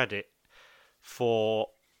him credit for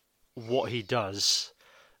what he does,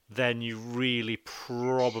 then you really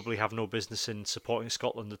probably have no business in supporting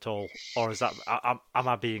Scotland at all. Or is that am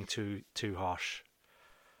I being too harsh?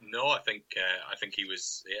 No, I think he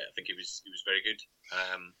was. Yeah, I think he was very good.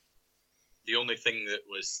 The only thing that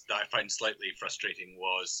I find slightly frustrating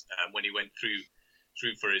was when he went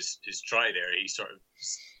through for his try there. He sort of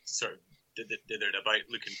did it about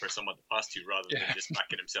looking for someone to pass to rather than just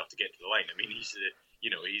backing himself to get to the line. I mean,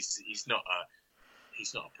 he's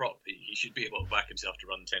not a prop. He should be able to back himself to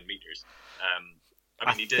run 10 meters. I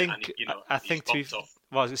mean, he did. I think to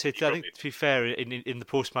be fair, in the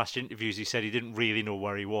post-match interviews, he said he didn't really know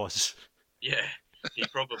where he was. Yeah, he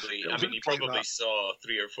probably. he probably saw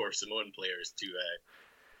 3 or 4 Samoan players to,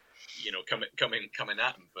 coming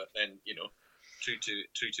at him. But then, true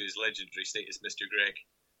to his legendary status, Mr. Greg,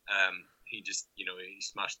 he just, he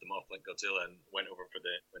smashed them off like Godzilla and went over for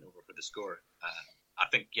the score. I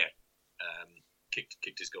think,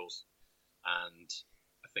 kicked his goals, and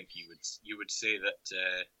I think you would say that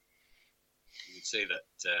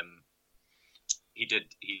he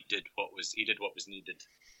did what was needed.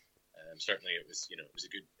 Certainly, it was a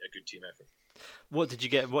good team effort. What did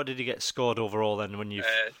he get scored overall then? When you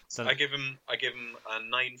I give him a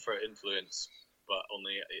 9 for influence, but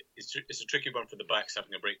only it's a tricky one for the backs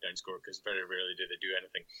having a breakdown score because very rarely do they do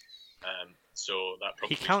anything. So that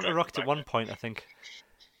probably he counter-rucked at one point, I think.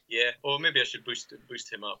 Yeah, or maybe I should boost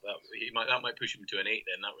him up. That might push him to an 8.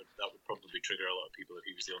 Then that would probably trigger a lot of people if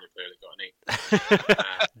he was the only player that got an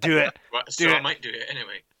 8. Do it. I might do it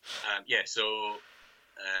anyway.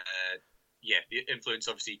 The influence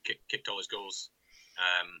obviously kicked all his goals,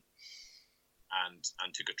 and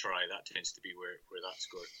took a try. That tends to be where that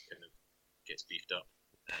score kind of gets beefed up.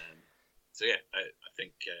 I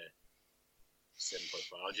think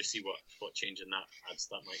 7.5. I'll just see what change in that adds.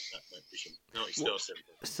 That might push him. No, he's still 7.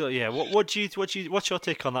 So yeah, what's your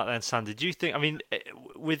take on that then, Sandy? Do you think? I mean,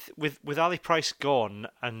 with Ali Price gone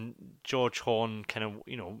and George Horn kind of,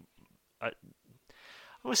 I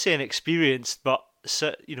was saying experienced, but it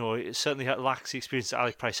certainly lacks the experience that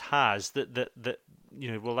Ali Price has. That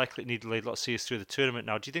will likely need Laidlaw to see us through the tournament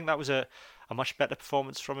now. Do you think that was a much better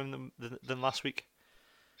performance from him than last week?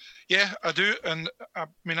 Yeah, I do, and I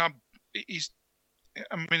mean, he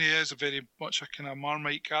is a very much a kind of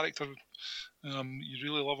Marmite character. You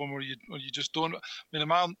really love him, or you just don't. I mean,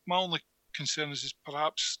 my only concern is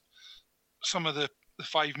perhaps some of the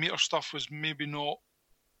 5 metre stuff was maybe not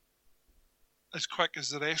as quick as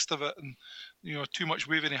the rest of it, and too much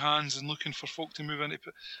waving of hands and looking for folk to move into,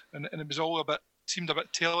 and it was all seemed a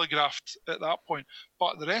bit telegraphed at that point.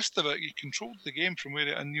 But the rest of it, he controlled the game from where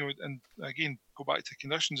it, and again, go back to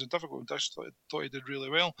conditions and difficult conditions. Thought he did really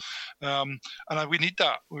well, and we need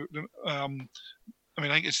that. I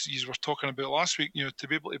think as you were talking about last week, to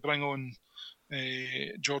be able to bring on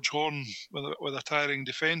George Horn with a tiring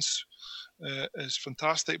defence is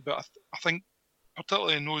fantastic. But I think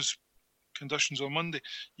particularly in those conditions on Monday,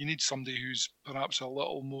 you need somebody who's perhaps a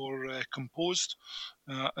little more composed,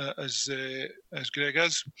 as Greg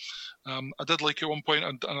is. I did like at one point,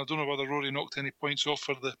 and I don't know whether Rory knocked any points off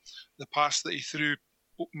for the pass that he threw,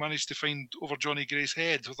 managed to find over Johnny Gray's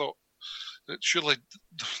head. I thought that surely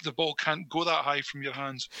the ball can't go that high from your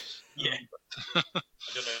hands. Yeah. I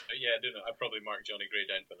don't know. I probably marked Johnny Gray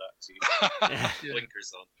down for that too.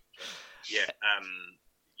 Blinkers on. Yeah.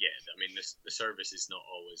 I mean, the service is not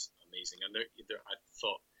always amazing, and I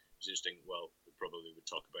thought it was interesting. Well, we probably would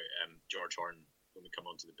talk about George Horn when we come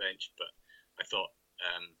onto the bench, but I thought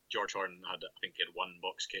George Horn had 1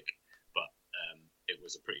 box kick, but it it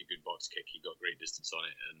was a pretty good box kick. He got great distance on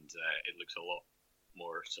it, and it looks a lot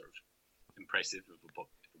more sort of impressive if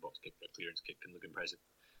a box kick, a clearance kick can look impressive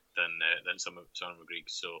than some of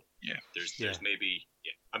Griggs. So there's maybe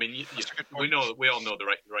I mean we all know the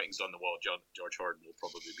writing's on the wall. George Horden will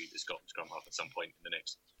probably be the Scotland scrum half at some point in the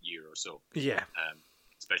next year or so. Yeah.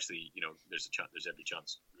 Especially there's every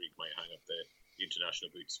chance Grigg might hang up the international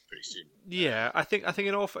boots pretty soon. Yeah, I think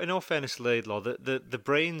in all fairness, Laidlaw, the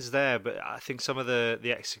brain's there, but I think some of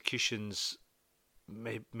the executions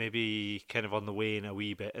maybe kind of on the way in a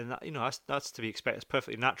wee bit, and that, that's to be expected. It's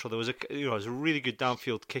perfectly natural. There was a really good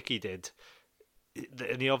downfield kick he did,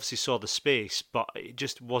 and he obviously saw the space, but it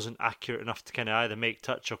just wasn't accurate enough to kind of either make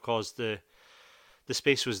touch or cause the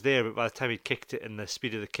space was there. But by the time he kicked it and the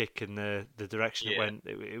speed of the kick and the direction it went,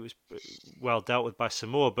 it was well dealt with by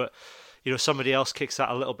Samoa. But somebody else kicks that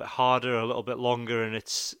a little bit harder, a little bit longer, and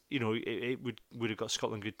it's it would have got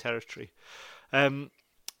Scotland good territory.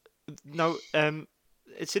 Now,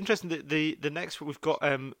 it's interesting that the next we've got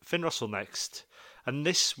Finn Russell next, and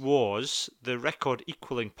this was the record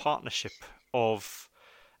equalling partnership of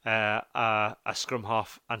a scrum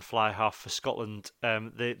half and fly half for Scotland.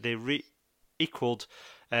 They equalled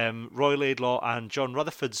Roy Laidlaw and John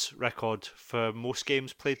Rutherford's record for most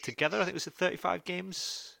games played together. I think it was at 35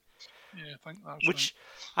 games. Yeah, I think that's which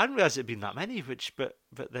right. I didn't realise it had been that many. But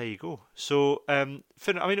there you go. So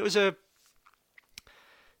Finn, I mean, it was a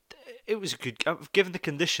good, given the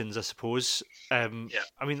conditions, I suppose. I mean,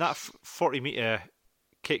 that 40-metre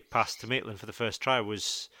kick pass to Maitland for the first try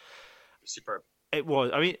was superb. It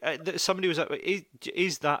was. I mean, somebody was like,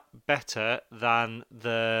 is that better than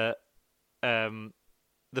the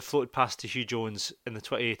floated pass to Hugh Jones in the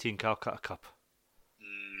 2018 Calcutta Cup?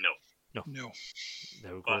 No.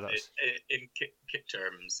 There we go. But in kick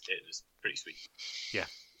terms, it was pretty sweet. Yeah.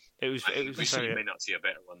 It was we may not see a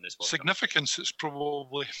better one this one. Significance, it's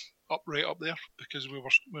probably right up there, because we were,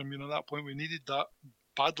 at that point we needed that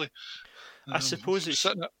badly. I suppose it's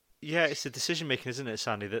the decision making, isn't it,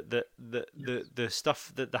 Sandy? That the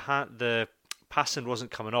stuff that the passing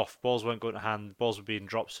wasn't coming off, balls weren't going to hand, balls were being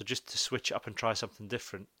dropped. So just to switch it up and try something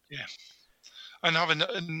different. Yeah, and having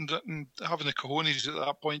the cojones at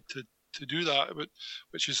that point to do that,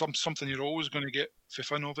 which is something you're always going to get for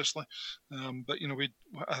Finn, obviously. But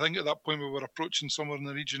I think at that point we were approaching somewhere in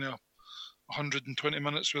the region of 120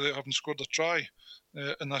 minutes without having scored a try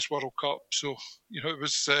in this World Cup. So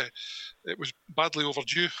it was badly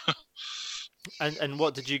overdue. And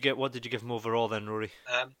what did you get? What did you give him overall then, Rory?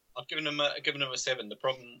 I've given him a 7. The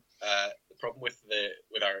problem with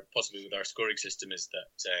our scoring system is that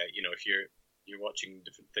if you're watching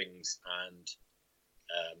different things and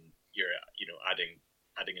you're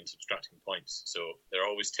adding and subtracting points, so there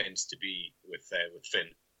always tends to be with Finn,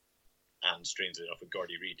 and strangely enough with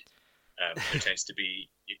Gordy Reid, there tends to be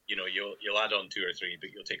you'll add on 2 or 3,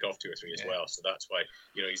 but you'll take off 2 or 3 as well. So that's why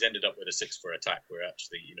he's ended up with a 6 for attack, where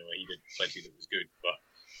actually he did plenty that was good, but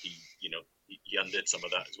he undid some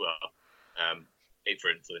of that as well. 8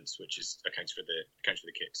 for influence, which accounts for the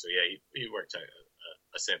kick. So yeah, he worked out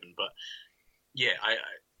a 7. But yeah,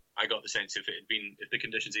 I got the sense if the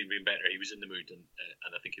conditions had been better, he was in the mood, and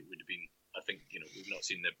I think it would have been. I think we've not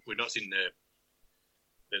seen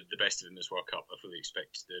the best of him this World Cup. I fully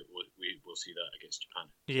expect that we will see that against Japan.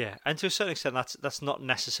 Yeah, and to a certain extent, that's not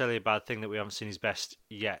necessarily a bad thing that we haven't seen his best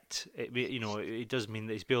yet. It does mean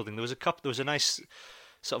that he's building. There was a nice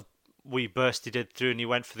sort of wee burst he did through, and he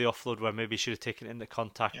went for the offload where maybe he should have taken it into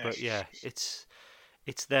contact. Yes. But yeah,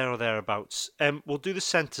 it's there or thereabouts. We'll do the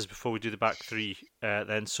centres before we do the back three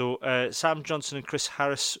then. So Sam Johnson and Chris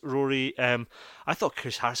Harris, Rory. I thought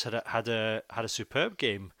Chris Harris had a superb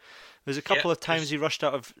game. There's a couple of times he rushed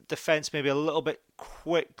out of defence maybe a little bit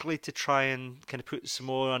quickly to try and kind of put some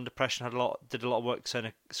more under pressure. Did a lot of work kind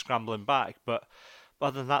of scrambling back, but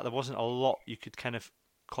other than that, there wasn't a lot you could kind of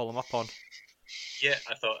call him up on. Yeah,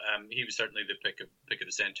 I thought he was certainly the pick of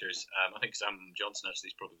the centres. I think Sam Johnson actually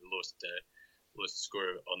is probably the lowest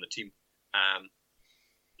scorer on the team. I've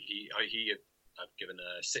given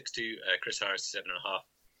a 6-2. Chris Harris 7.5.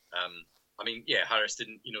 I mean, yeah, Harris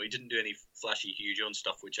didn't do any flashy Hugh Jones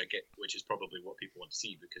stuff, which I get, which is probably what people want to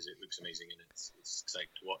see because it looks amazing and it's exciting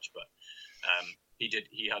to watch. But he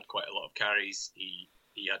had quite a lot of carries. He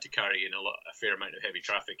had to carry in a fair amount of heavy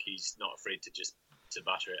traffic. He's not afraid to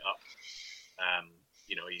batter it up.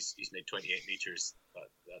 He's made 28 meters.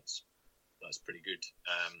 That's pretty good.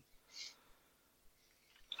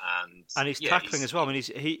 And he's tackling as well. I mean,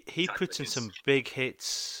 he puts in some big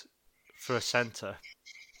hits for a centre.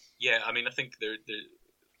 Yeah, I mean, I think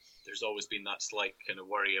there's always been that slight kind of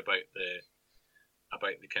worry about the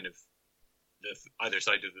kind of the either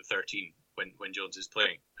side of the 13 when Jones is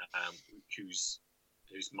playing, who's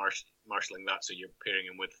marshalling that. So you're pairing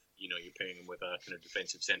him with a kind of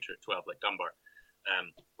defensive centre at 12 like Dunbar.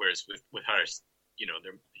 Whereas with Harris,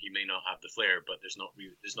 he may not have the flair, but there's not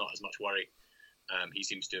as much worry. He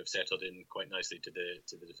seems to have settled in quite nicely to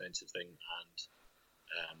the defensive thing, and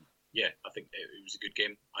I think it was a good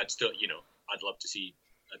game. I'd love to see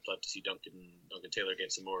Duncan Taylor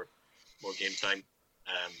get some more game time,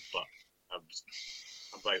 but I was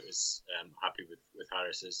about as happy with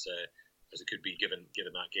Harris as it could be given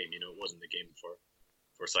that game. It wasn't the game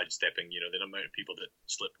for sidestepping. The amount of people that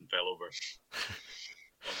slipped and fell over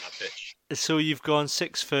on that pitch. So you've gone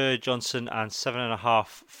 6 for Johnson and 7.5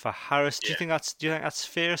 for Harris. Do you think that's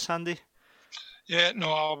fair, Sandy? Yeah,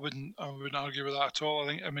 no, I wouldn't argue with that at all.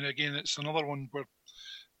 Again, it's another one where,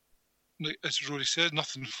 as Rory said,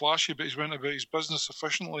 nothing flashy, but he's went about his business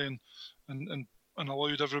efficiently and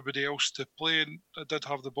allowed everybody else to play. And I did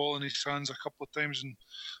have the ball in his hands a couple of times, and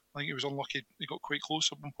I think he was unlucky. He got quite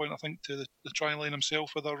close at one point, I think, to the try line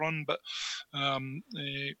himself with a run. But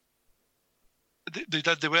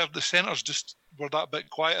the centres just were that bit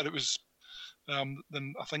quieter. It was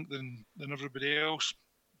than everybody else.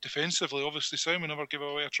 Defensively, obviously, Simon never gave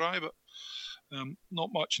away a try, but not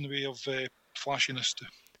much in the way of flashiness.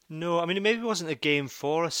 No, maybe it wasn't a game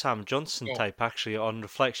for a Sam Johnson type, actually, on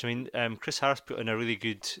reflection. Chris Harris put in a really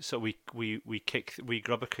good we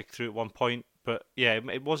grubber kick through at one point, but yeah,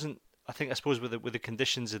 it wasn't. I suppose with the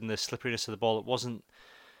conditions and the slipperiness of the ball, it wasn't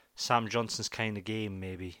Sam Johnson's kind of game,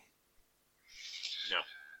 maybe.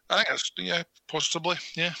 I think that's possibly,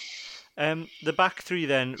 yeah. The back three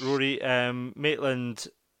then, Rory, Maitland,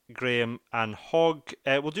 Graham, and Hogg.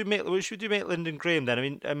 We should do Maitland and Graham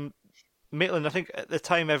then. Maitland, I think at the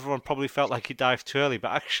time everyone probably felt like he dived too early,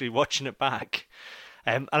 but actually watching it back,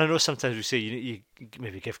 and I know sometimes we say you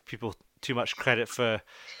maybe give people too much credit for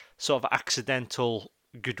sort of accidental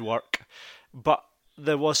good work, but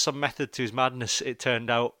there was some method to his madness, it turned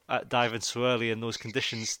out, at diving so early in those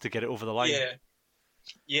conditions to get it over the line.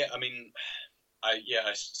 Yeah.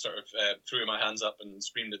 I sort of threw my hands up and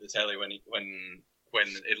screamed at the telly when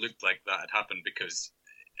it looked like that had happened, because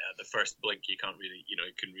the first blink you couldn't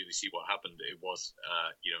really see what happened. It was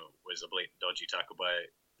was a blatant dodgy tackle by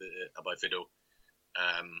Fido,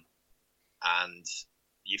 and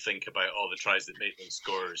you think about all the tries that Maitland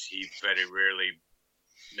scores, he very rarely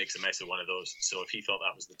makes a mess of one of those. So if he thought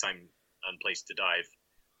that was the time and place to dive,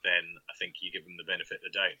 then I think you give him the benefit of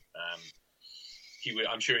the doubt.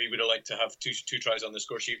 I'm sure he would have liked to have two tries on the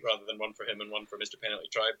score sheet rather than one for him and one for Mr. Penalty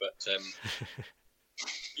Try. But I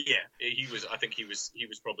think he was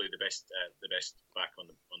probably the best back on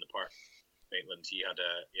the park. Maitland, he had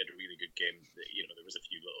a really good game. There was a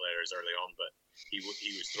few little errors early on, but he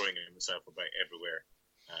was throwing himself about everywhere.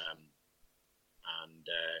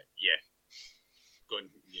 Going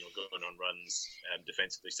on runs,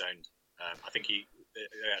 defensively sound. I think he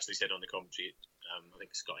actually said on the commentary. I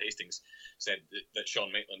think Scott Hastings said that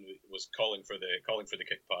Sean Maitland was calling for the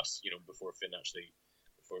kick pass, before Finn actually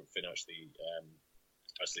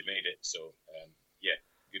made it. So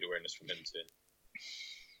good awareness from him to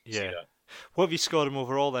see that. What have you scored him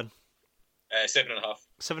overall then? 7.5.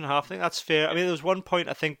 7.5. I think that's fair. There was one point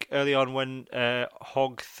I think early on when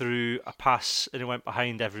Hogg threw a pass and it went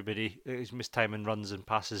behind everybody. It was mistiming runs and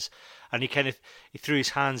passes, and he threw his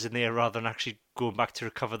hands in the air rather than actually going back to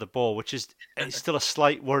recover the ball, which is still a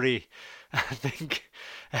slight worry. I think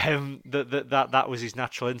that was his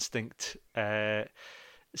natural instinct.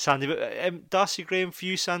 Sandy, but Darcy Graham for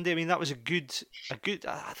you, Sandy. That was a good. I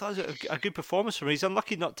thought it was a good performance from him. He's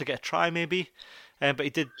unlucky not to get a try, maybe, but he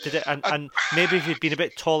did it. And maybe if he'd been a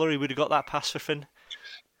bit taller, he would have got that pass for Finn.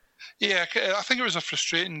 Yeah, I think it was a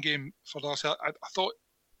frustrating game for Darcy. I thought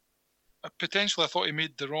he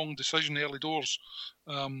made the wrong decision early doors.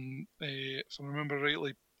 If I remember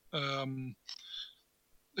rightly.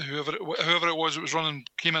 Whoever it was running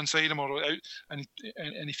came inside him or out, and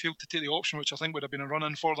he failed to take the option, which I think would have been a run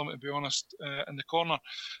in for them, to be honest, in the corner.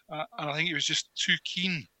 And I think he was just too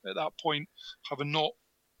keen at that point, having not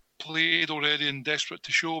played already and desperate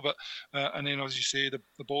to show. But and then, as you say, the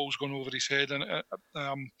ball's gone over his head, and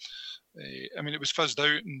it was fizzed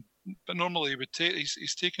out. But normally he would take.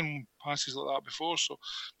 He's taken passes like that before, so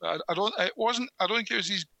I don't think it was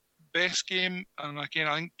his best game. And again,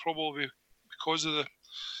 I think probably because of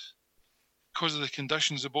the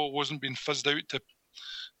conditions, the ball wasn't being fizzed out to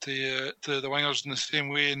the wingers in the same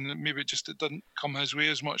way, and maybe it didn't come his way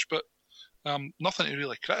as much. But nothing to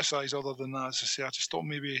really criticise other than that. As I say, I just thought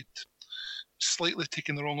maybe he'd slightly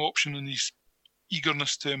taken the wrong option in his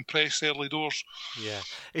eagerness to impress early doors. Yeah,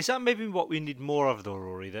 is that maybe what we need more of though,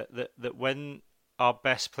 Rory? That when our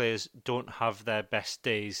best players don't have their best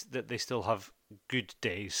days, that they still have good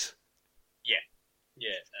days.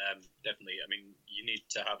 Yeah, definitely. I mean, you need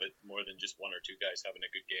to have it more than just one or two guys having a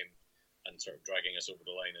good game and sort of dragging us over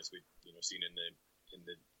the line, as we've seen in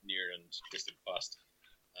the near and distant past.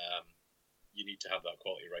 You need to have that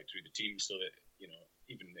quality right through the team, so that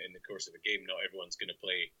even in the course of a game, not everyone's going to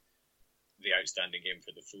play the outstanding game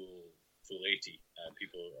for the full 80.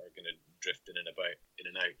 People are going to drift in and out.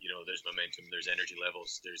 There's momentum, there's energy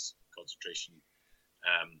levels, there's concentration.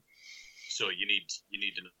 So you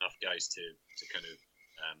need enough guys to kind of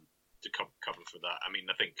to cover for that. I mean,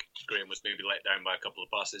 I think Graham was maybe let down by a couple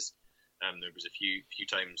of passes. There was a few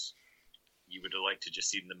times you would have liked to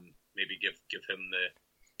just seen them maybe give him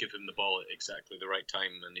the ball at exactly the right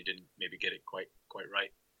time, and he didn't maybe get it quite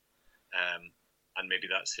right. And maybe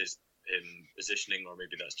that's him positioning, or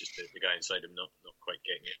maybe that's just the guy inside him not quite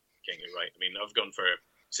getting it right. I mean, I've gone for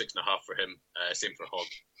 6.5 for him. Same for Hogg.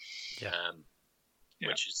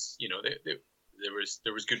 Which is,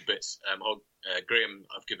 there was good bits. Hogg, Graham,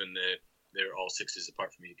 I've given they're all sixes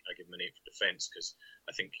apart from me. I give him an 8 for defence, because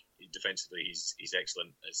I think defensively he's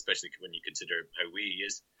excellent, especially when you consider how wee he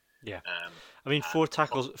is. Yeah, I mean, four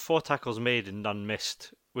tackles made and none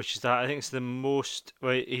missed, which is that I think it's the most.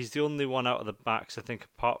 Well, he's the only one out of the backs, I think,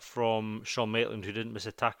 apart from Sean Maitland, who didn't miss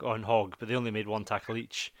a tackle on Hogg, but they only made one tackle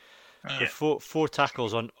each. With four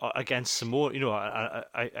tackles on against Samoa,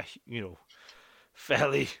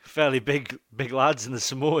 fairly big lads in the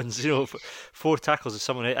Samoans. 4 tackles of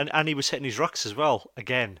someone, and he was hitting his rucks as well.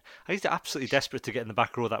 Again, he's absolutely desperate to get in the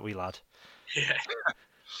back row, that wee lad. Yeah.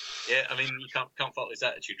 Yeah, I mean, you can't fault his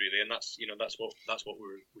attitude, really, and that's what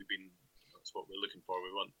we've been. That's what we're looking for.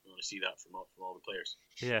 We want to see that from all the players.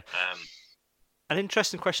 Yeah. An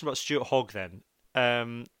interesting question about Stuart Hogg then,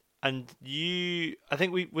 and I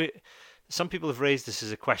think we some people have raised this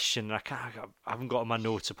as a question. I haven't got on my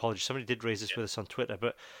notes. Apologies. Somebody did raise this with us on Twitter,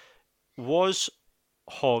 but was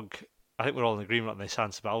Hogg? I think we're all in agreement on this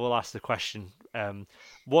answer, but I will ask the question: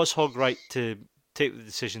 was Hogg right to take the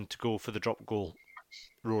decision to go for the drop goal?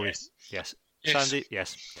 Rory, yes. Sandy,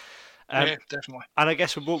 yes. Yeah, definitely. And I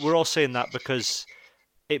guess we're all saying that because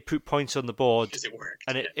it put points on the board. Because it worked.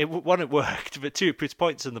 And it worked, but 2, it puts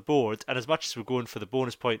points on the board. And as much as we're going for the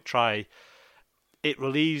bonus point try, it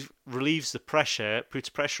relieves the pressure, puts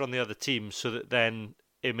pressure on the other team, so that then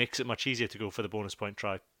it makes it much easier to go for the bonus point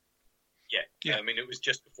try. Yeah. I mean, it was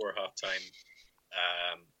just before half time.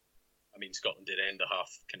 I mean, Scotland did end the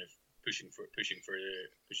half kind of pushing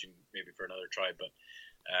maybe for another try, but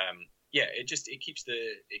it keeps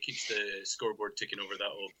the scoreboard ticking over,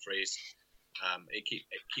 that old phrase. It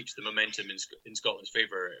keeps the momentum in Scotland's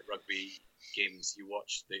favour. At rugby games, you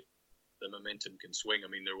watch the momentum can swing. I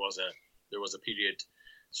mean, there was a period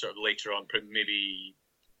sort of later on, maybe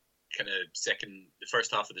kind of the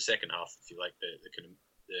first half of the second half, if you like, the kind of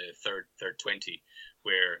the third 20,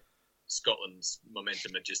 where Scotland's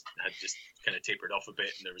momentum had just kind of tapered off a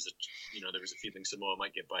bit, and there was a feeling Samoa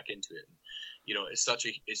might get back into it. And, it's such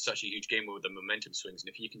a huge game with the momentum swings, and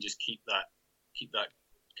if you can just keep that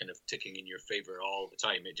kind of ticking in your favour all the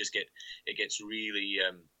time, it gets really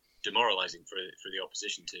demoralising for the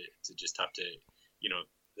opposition to just have to,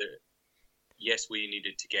 yes, we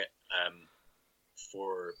needed to get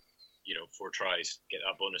 4 tries, get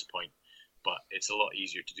that bonus point. But it's a lot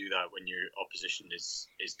easier to do that when your opposition is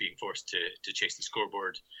being forced to chase the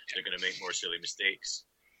scoreboard. They're going to make more silly mistakes.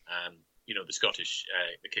 The Scottish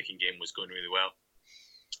the kicking game was going really well.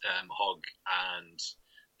 Hogg and,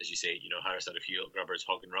 as you say, Harris had a few grubbers,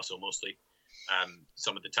 Hogg and Russell mostly.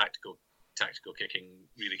 Some of the tactical kicking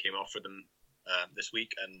really came off for them this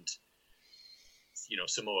week, and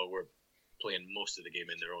Samoa were playing most of the game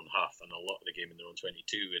in their own half and a lot of the game in their own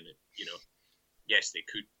 22, and yes, they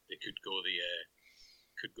could go the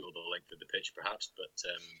length of the pitch perhaps, but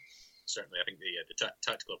certainly I think the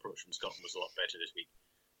tactical approach from Scotland was a lot better this week,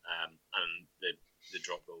 and the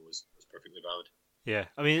drop goal was perfectly valid. Yeah,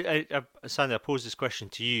 I mean, Sandy, I posed this question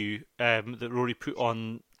to you that Rory put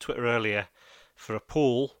on Twitter earlier for a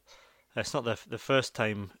poll. It's not the first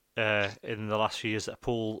time in the last few years that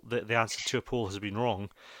the answer to a poll has been wrong.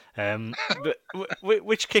 But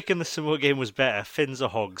which kick in the Samoa game was better, Finn's or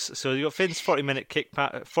Hogg's? So you got Finn's 40-meter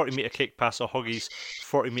kick pass, or Hoggy's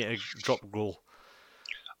 40-meter drop goal.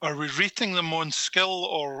 Are we rating them on skill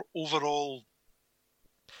or overall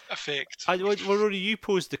effect? Rory, you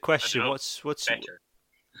posed the question. What's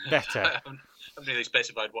better? I haven't really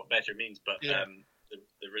specified what better means, but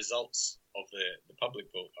the results of the public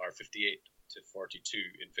vote are 58 to 42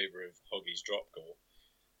 in favour of Hoggy's drop goal,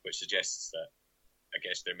 which suggests that I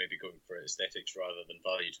guess they're maybe going for aesthetics rather than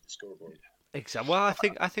value to the scoreboard. Exactly. Well, I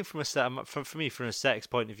think from for me, from an aesthetics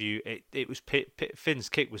point of view, it was Finn's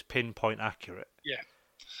kick was pinpoint accurate. Yeah,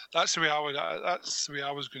 that's the way I would. That's the way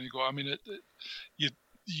I was going to go. I mean,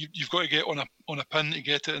 you've got to get on a pin to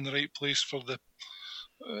get it in the right place for the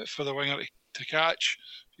winger to catch.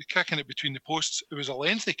 You're kicking it between the posts. It was a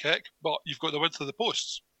lengthy kick, but you've got the width of the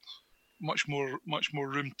posts. Much more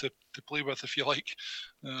room to play with, if you like.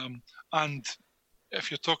 And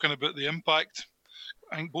if you're talking about the impact,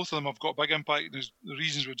 I think both of them have got big impact. There's the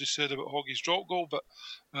reasons we just said about Hoggy's drop goal, but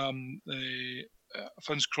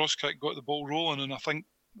Finn's cross kick got the ball rolling, and I think,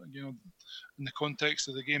 in the context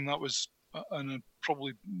of the game, that was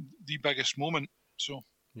probably the biggest moment. So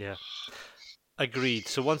yeah, agreed.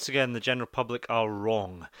 So once again, the general public are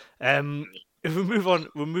wrong. If we move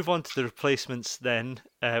on to the replacements then,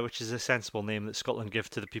 which is a sensible name that Scotland give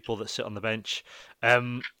to the people that sit on the bench.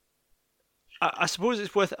 I suppose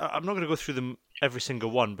it's worth. I'm not going to go through them every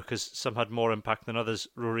single one because some had more impact than others,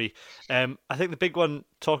 Rory. I think the big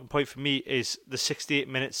talking point for me is the 68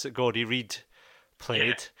 minutes that Gordy Reid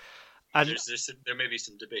played. Yeah. And there may be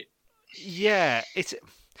some debate. Yeah,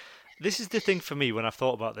 this is the thing for me when I've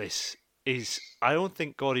thought about this, is I don't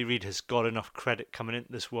think Gordy Reid has got enough credit coming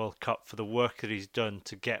into this World Cup for the work that he's done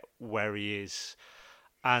to get where he is.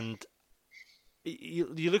 And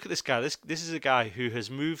you look at this guy, this is a guy who has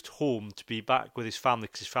moved home to be back with his family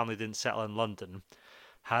because his family didn't settle in London,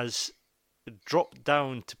 has dropped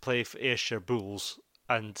down to play for Ayrshire Bulls,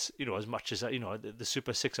 and as much as the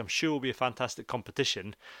Super Six I'm sure will be a fantastic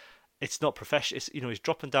competition, it's not professional. He's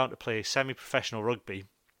dropping down to play semi-professional rugby,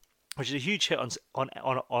 which is a huge hit on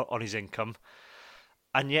his income,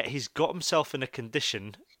 and yet he's got himself in a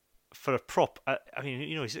condition for a prop. I mean,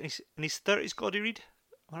 he's in his 30s, Gordy Reid.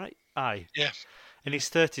 All right, aye. Yeah. In his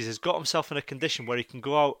 30s, has got himself in a condition where he can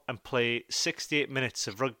go out and play 68 minutes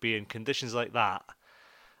of rugby in conditions like that,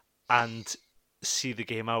 and see the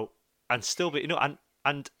game out, and still be,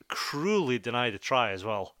 and cruelly denied a try as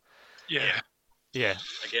well. Yeah. Yeah.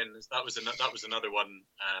 Again, that was another one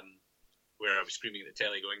where I was screaming at the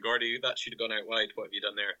telly, going, "Gordy, that should have gone out wide. What have you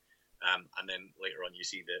done there?" And then later on, you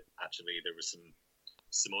see that actually there was some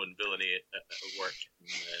Simone villainy at work,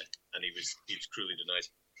 and he was cruelly denied.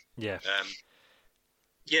 Yeah.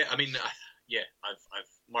 I mean,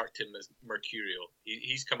 I've marked him as mercurial.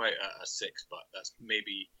 He's come out at a 6, but that's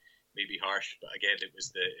maybe harsh. But again, it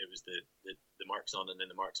was the marks on and then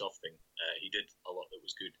the marks off thing. He did a lot that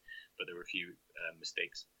was good, but there were a few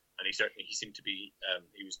mistakes. And he seemed to be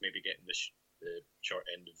he was maybe getting the short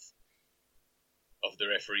end of the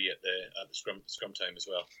referee at the scrum time as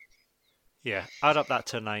well. Yeah, add up that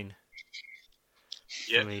to 9.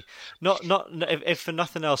 Yeah. For me. Not if for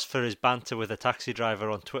nothing else, for his banter with a taxi driver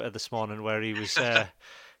on Twitter this morning, where he was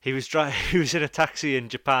he was in a taxi in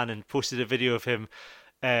Japan and posted a video of him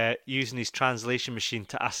using his translation machine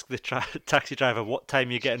to ask the taxi driver what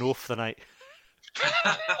time you're getting off the night.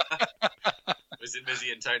 Was it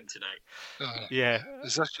busy in town tonight? Yeah.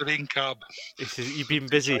 Is this your rain cab? He says, "You've been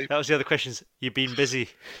busy." That was the other question. You've been busy.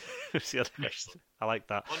 That's the other question. I like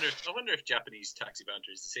that. I wonder if Japanese taxi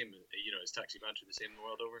banter is the same. Is taxi banter the same the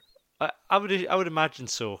world over? I would imagine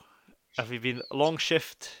so. Have you been a long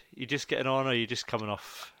shift? You just getting on, or you just coming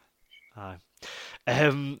off?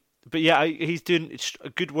 But yeah, he's doing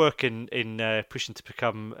good work in pushing to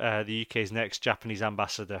become the UK's next Japanese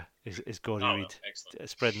ambassador. Is Gordy Reid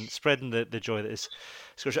spreading the joy that is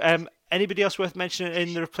Scottish. Anybody else worth mentioning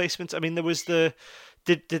in the replacements? I mean, there was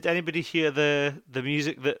Did anybody hear the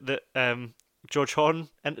music that George Horn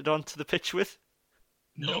entered onto the pitch with?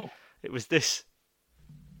 No. It was this.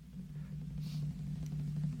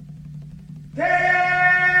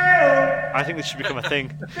 I think this should become a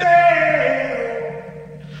thing.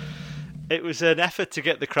 It was an effort to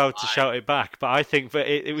get the crowd to shout it back, but I think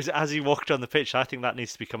it was as he walked on the pitch. I think that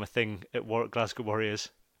needs to become a thing at Glasgow Warriors.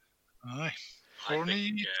 Aye.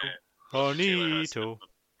 Hornito. Hornito.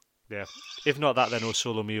 Yeah. If not that, then O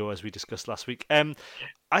Solo Mio, as we discussed last week.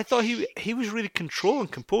 I thought he was really controlled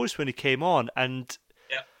and composed when he came on, and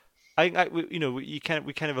we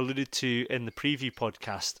kind of alluded to in the preview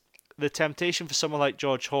podcast the temptation for someone like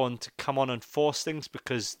George Horn to come on and force things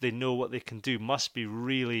because they know what they can do must be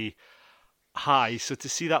really high. So to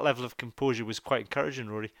see that level of composure was quite encouraging,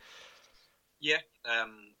 Rory. Yeah,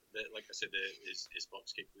 like I said, his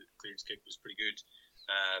box kick, clearance kick was pretty good.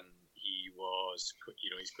 He was quick.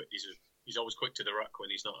 He's quick. He's always quick to the ruck when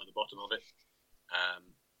he's not at the bottom of it.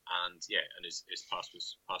 And his pass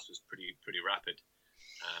was pretty rapid.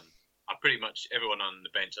 I pretty much everyone on the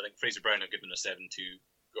bench. I think Fraser Brown I've given a 7 to.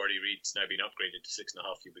 Gordy Reid's now been upgraded to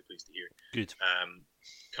 6.5. You'll be pleased to hear. Good.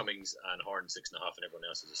 Cummings and Horn 6.5, and everyone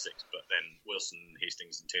else is a 6. But then Wilson,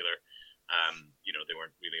 Hastings, and Taylor, they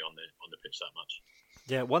weren't really on the pitch that much.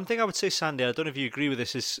 Yeah, one thing I would say, Sandy, I don't know if you agree with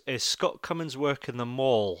this, is Scott Cummins' work in the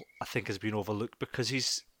maul, I think, has been overlooked because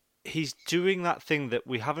he's doing that thing that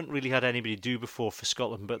we haven't really had anybody do before for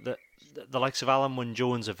Scotland, but that the likes of Alan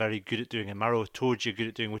Wynne-Jones are very good at doing, and Maro Itoje are good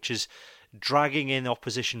at doing, which is dragging in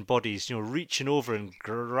opposition bodies, reaching over and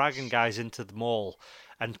dragging guys into the maul.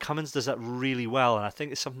 And Cummins does that really well, and I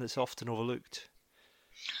think it's something that's often overlooked.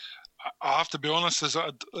 I have to be honest, as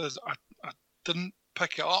I didn't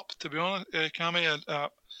pick it up, to be honest, Cammy.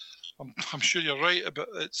 I'm sure you're right, but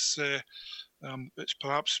it's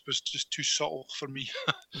perhaps was just too subtle for me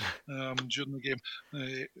during the game.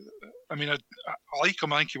 I mean, I like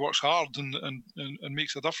him. I think he works hard and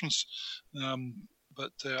makes a difference.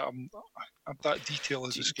 But that detail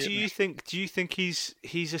is escaped me. Do you think he's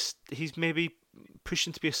maybe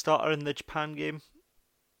pushing to be a starter in the Japan game?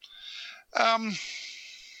 I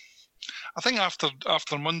think after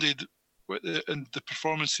Monday, and the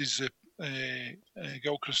performances,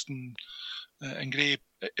 Gilchrist and Gray,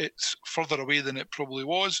 it's further away than it probably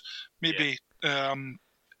was. Maybe, and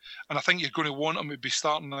I think you're going to want him to be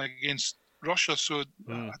starting against Russia. So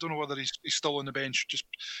I don't know whether he's still on the bench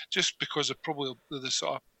just because of probably the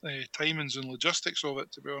sort of timings and logistics of it,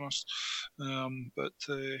 to be honest. But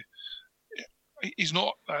he's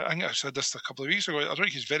not. I think I said this a couple of weeks ago. I don't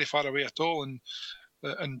think he's very far away at all. And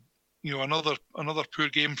another poor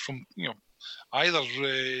game from either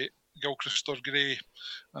Gilchrist or Gray,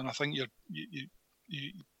 and I think you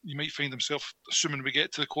might find himself, assuming we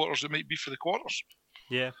get to the quarters, it might be for the quarters.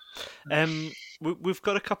 Yeah. We've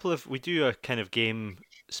got a couple of, we do a kind of game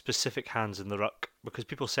specific hands in the ruck, because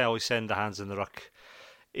people say always send the hands in the ruck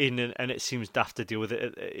in, and it seems daft to deal with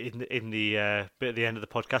it in the bit at the end of the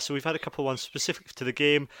podcast. So we've had a couple of ones specific to the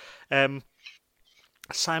game.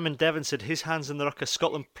 Simon Devon said his hands in the ruck are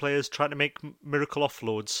Scotland players trying to make miracle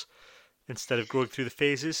offloads instead of going through the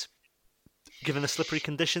phases, given the slippery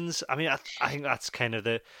conditions. I mean, I think that's kind of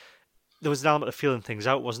there was an element of feeling things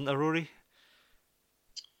out, wasn't there, Rory?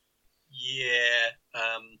 Yeah,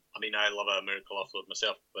 I mean, I love a miracle offload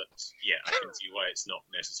myself, but yeah, I can see why it's not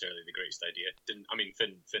necessarily the greatest idea. Finn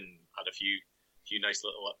had a few nice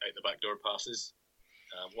little out the back door passes.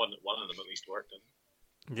 One of them at least worked.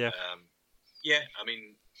 Yeah. Yeah, I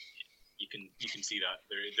mean, you can see that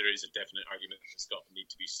there is a definite argument that Scotland need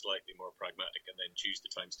to be slightly more pragmatic and then choose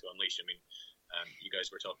the times to unleash. I mean, you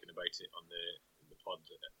guys were talking about it on the pod,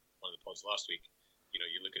 one of the pods last week.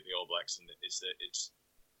 You look at the All Blacks and it's their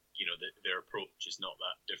approach is not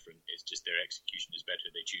that different. It's just their execution is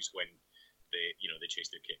better. They choose when they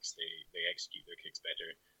chase their kicks. They execute their kicks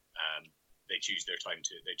better. They choose their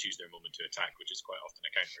moment to attack, which is quite often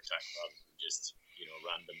a counter attack rather than just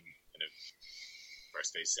random kind of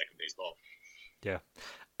first phase, second phase ball. Yeah.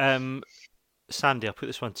 Sandy, I'll put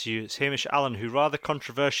this one to you. It's Hamish Allen, who rather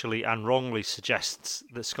controversially and wrongly suggests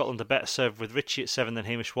that Scotland are better served with Richie at 7 than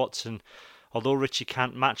Hamish Watson. Although Richie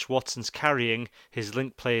can't match Watson's carrying, his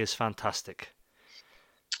link play is fantastic.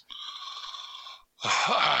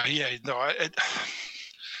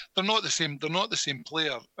 They're not the same. They're not the same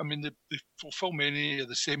player. I mean, they fulfil many of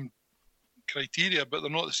the same criteria, but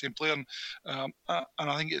they're not the same player. And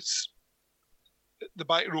I think it's the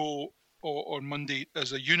back row on Monday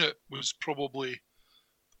as a unit was probably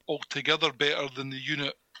altogether better than the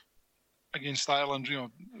unit against Ireland.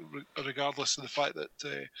 Regardless of the fact that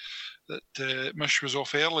Mish was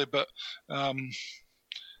off early, but I mean,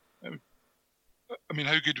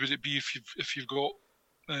 how good would it be if you've got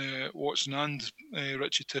Watson and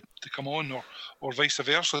Richie to come on, or vice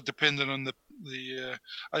versa, depending on the.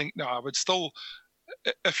 I think I would still,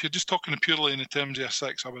 if you're just talking purely in the terms of a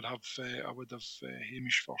 6, I would have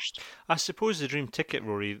Hamish first. I suppose the dream ticket,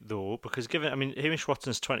 Rory, though, because Hamish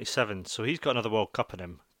Watson's 27, so he's got another World Cup in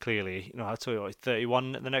him. Clearly, I'll tell you what,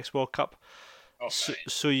 31 at the next World Cup. Okay.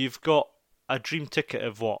 So you've got a dream ticket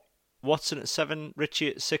of what? Watson at 7, Richie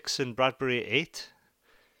at 6, and Bradbury at 8.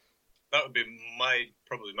 That would be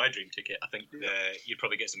probably my dream ticket. I think you'd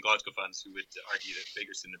probably get some Glasgow fans who would argue that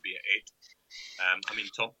Fagerson would be at 8.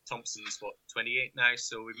 Thompson's 28 now,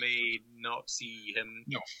 so we may not see him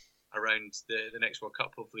around the next World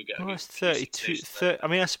Cup. Hopefully, get. It's 32.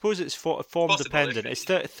 I suppose it's form dependent. It's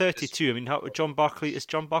 32. I mean, is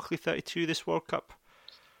John Barkley 32 this World Cup?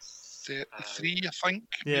 33, I think.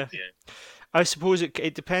 Yeah. I suppose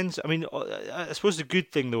it depends. I mean, I suppose the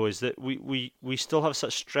good thing though is that we still have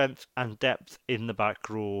such strength and depth in the back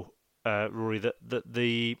row, Rory.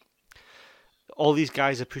 That all these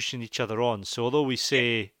guys are pushing each other on. So although we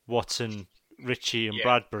say Watson, Richie and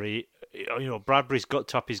Bradbury. Bradbury's got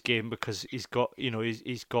to up his game because he's got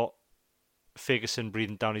Ferguson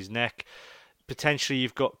breathing down his neck. Potentially,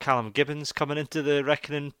 you've got Callum Gibbons coming into the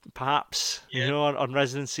reckoning, perhaps, on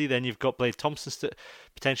residency. Then you've got Blade Thompson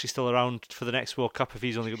potentially still around for the next World Cup if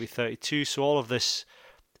he's only going to be 32. So all of this,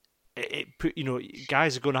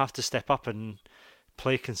 guys are going to have to step up and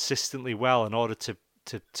play consistently well in order to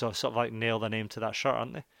sort of like nail their name to that shirt,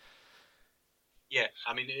 aren't they? Yeah,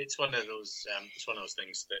 I mean, it's one of those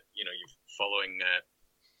things that you're following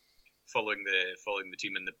the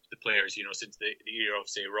team and the players. Since the era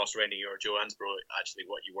of say Ross Rennie or Joe Ansbro, actually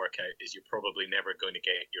what you work out is you're probably never going to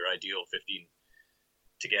get your ideal 15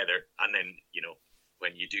 together. And then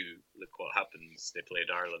when you do, look what happens. They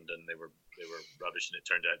played Ireland and they were rubbish, and it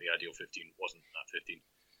turned out the ideal 15 wasn't that 15.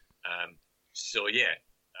 So yeah,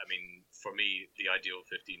 I mean, for me, the ideal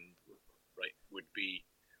 15 would be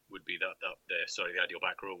the ideal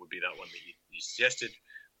back row would be that one that you suggested,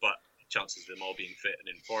 but chances of them all being fit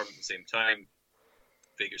and in form at the same time.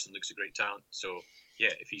 Ferguson looks a great talent, so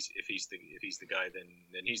yeah, if he's the guy, then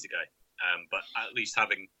he's the guy. But at least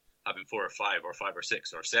having 4 or 5 or 5 or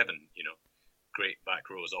 6 or 7, great back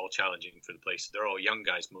rows, all challenging for the place. They're all young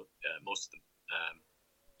guys, most of them.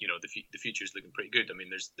 The future's looking pretty good. I mean,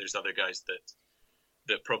 there's other guys that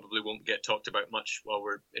probably won't get talked about much while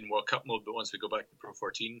we're in World Cup mode, but once we go back to Pro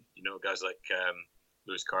 14, guys like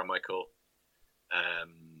Lewis Carmichael,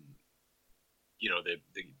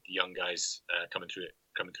 the young guys coming through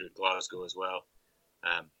Glasgow as well.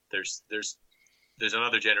 There's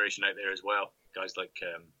another generation out there as well. Guys like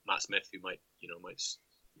Matt Smith, who might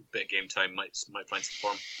bit of game time might find some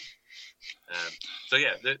form. So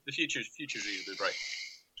yeah, the future's really bright.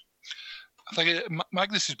 I think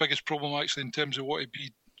Magnus's biggest problem, actually, in terms of what he'd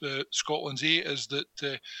be Scotland's 8, is that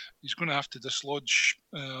he's going to have to dislodge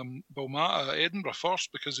Bill Matt at Edinburgh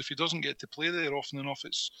first, because if he doesn't get to play there often enough,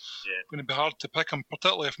 it's going to be hard to pick him,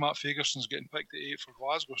 particularly if Matt Ferguson's getting picked at 8 for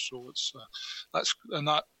Glasgow. So it's that's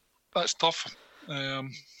tough. I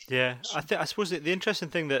suppose the interesting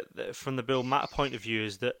thing that from the Bill Matt point of view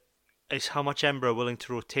is how much Edinburgh are willing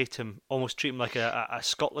to rotate him, almost treat him like a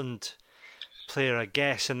Scotland player, I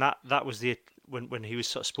guess. And that was when he was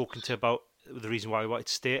sort of spoken to about the reason why he wanted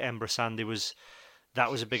to stay at Edinburgh, Sandy, that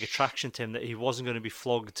was a big attraction to him, that he wasn't going to be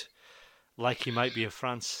flogged like he might be in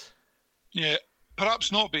France. Yeah,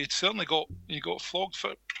 perhaps not, but he got flogged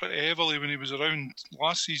pretty heavily when he was around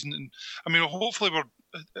last season. And I mean, hopefully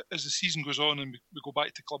as the season goes on and we go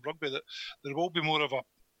back to club rugby, that there will be more of a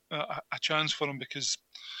chance for him, because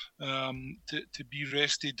to be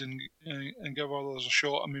rested and give others a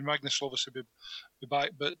shot. I mean, Magnus will obviously be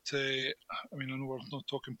back, but I know we're not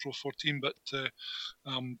talking Pro 14, but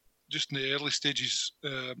just in the early stages,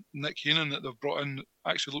 Nick Heenan that they've brought in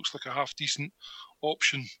actually looks like a half decent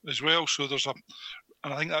option as well. So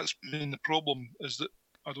and I think that's been the problem, is that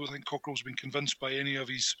I don't think Cockerell's been convinced by any of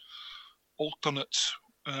his alternates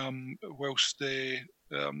whilst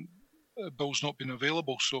Bill's not been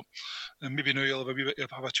available. So maybe now you'll have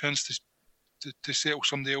a chance to settle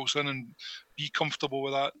somebody else in and be comfortable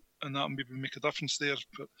with that, and that maybe make a difference there.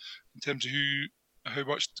 But in terms of how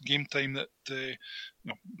much game time that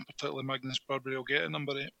particularly Magnus Bradbury will get at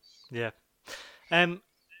number 8. Yeah.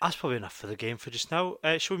 That's probably enough for the game for just now.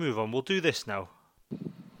 Shall we move on? We'll do this now.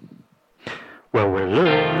 Well, we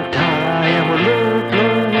looked high and we looked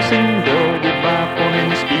low, we seemed to get by for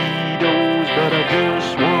in speedos, but I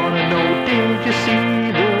just wanna know, did you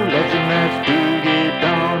see the legend that's Dougie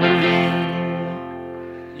Donnelly?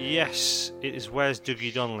 Yes, it is Where's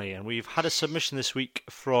Dougie Donnelly, and we've had a submission this week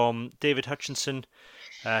from David Hutchinson.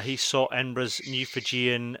 He saw Edinburgh's new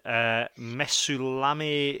Fijian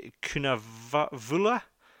Mesulame Kunavula.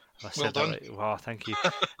 I said that right. Wow, thank you.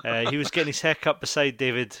 He was getting his hair cut beside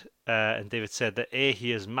David, and David said that A,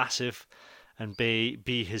 he is massive, and B,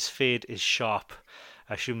 his fade is sharp.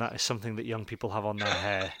 I assume that is something that young people have on their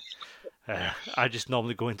hair. I just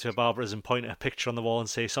normally go into a barber's and point at a picture on the wall and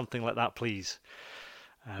say something like that, please.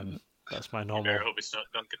 That's my normal. I hope it's not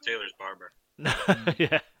Duncan Taylor's barber.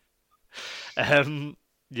 Yeah.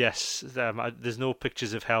 Yes. There's no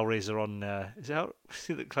pictures of Hellraiser on. Does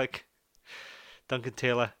he look like Duncan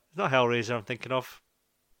Taylor? It's not Hellraiser I'm thinking of.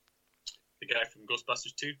 The guy from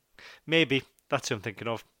Ghostbusters 2? Maybe. That's who I'm thinking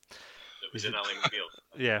of. That was in Ally McBeal.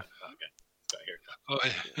 Yeah. Okay. Got a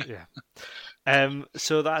haircut. Yeah.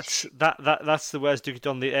 So that's the Where's Dougie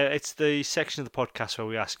Donnelly. It's the section of the podcast where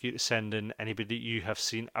we ask you to send in anybody that you have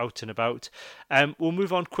seen out and about. We'll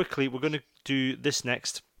move on quickly. We're going to do this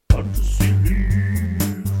next. Fantasy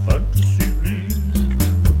League, Fantasy League.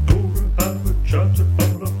 We're going to have a chat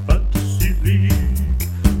about a Fantasy League,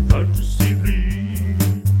 Fantasy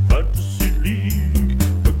League, Fantasy League.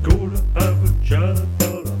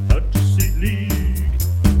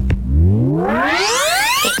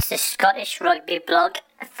 rugby blog,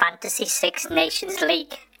 Fantasy Six Nations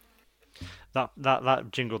League.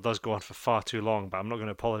 That jingle does go on for far too long, but I'm not going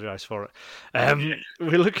to apologise for it.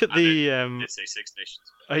 We look at the. It say Six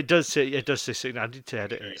Nations. It does say Six. I need to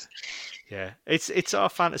edit it. Yeah, it's our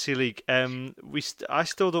fantasy league. I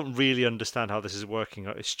still don't really understand how this is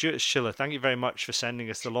working. Stuart Schiller, thank you very much for sending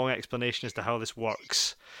us the long explanation as to how this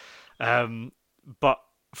works. But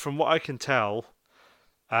from what I can tell,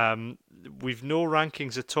 we've no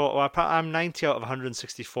rankings at all. Well, I'm 90 out of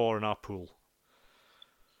 164 in our pool.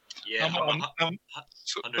 Yeah, When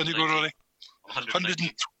you go, Rory?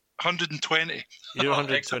 120. You're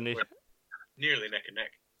 120. Nearly neck and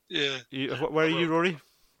neck. Yeah. Where are you, Rory?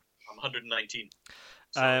 I'm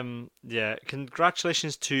 119. Yeah.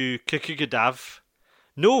 Congratulations to Kukugadav.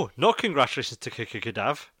 No, not congratulations to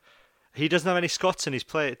Kukugadav. He doesn't have any Scots in his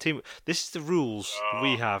team. This is the rules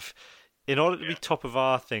we have. In order to be top of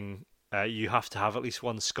our thing, you have to have at least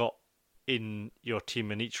one Scot in your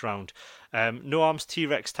team in each round. No Arms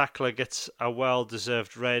T-Rex tackler gets a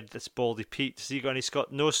well-deserved red. That's Baldy Pete. Has he got any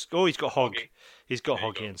Scott? No. Oh, he's got Hogg. He's got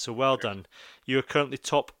Hogg in. So well done. You are currently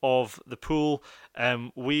top of the pool.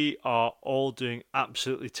 We are all doing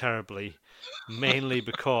absolutely terribly, mainly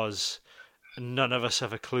because none of us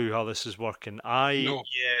have a clue how this is working. No. Yeah,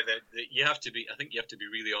 you have to be. I think you have to be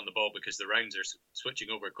really on the ball because the rounds are switching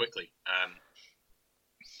over quickly.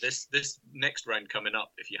 This next round coming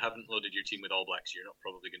up, if you haven't loaded your team with All Blacks, you're not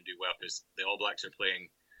probably going to do well because the All Blacks are playing,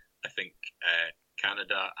 I think,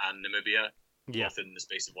 Canada and Namibia, both in the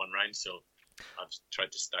space of one round. So I've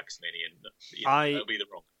tried to stack as many in. That'll be the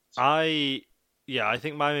wrong. I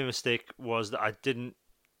think my main mistake was that I didn't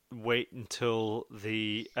wait until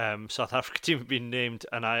the South Africa team had been named,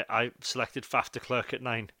 and I selected Faf de Klerk at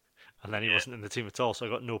 9, and then he wasn't in the team at all, so I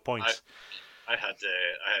got no points. I had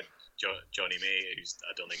Johnny May, who's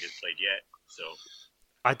I don't think has played yet. So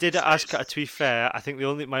I did ask. To be fair, I think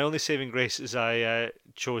my only saving grace is I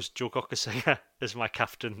chose Joe Kokosega as my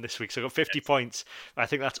captain this week, so I got 50 points. I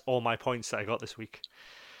think that's all my points that I got this week.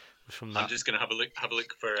 From that, I'm just going to have a look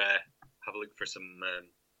for some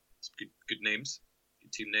good names,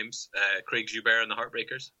 good team names. Craig Joubert and the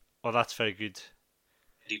Heartbreakers. Oh, that's very good.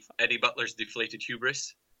 Eddie Butler's Deflated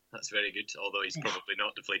Hubris. That's very good, although he's probably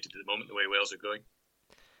not deflated at the moment the way Wales are going.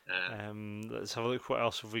 Let's have a look. What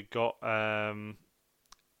else have we got? A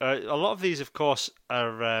lot of these, of course,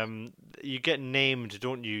 are you get named,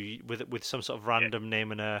 don't you, with some sort of random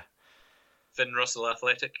name and a. Finn Russell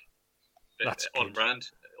Athletic. That's on good. brand.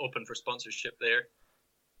 Open for sponsorship there.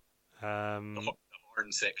 The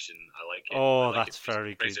horn section, I like it. Oh, that's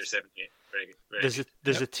very good. Fraser 78. Very good.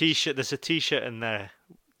 There's a t-shirt. There's a t-shirt in there,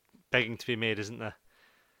 begging to be made, isn't there?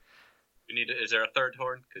 Is there a third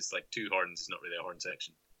horn? Because like 2 horns is not really a horn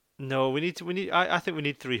section. No, we need. I think we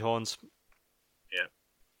need 3 horns. Yeah.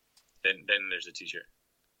 Then there's a t-shirt.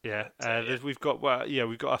 Yeah. We've got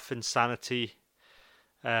we've got a Finsanity.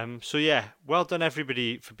 So yeah, well done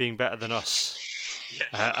everybody for being better than us.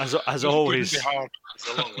 Yeah. As always. It's hard. It's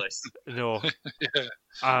a long list. No.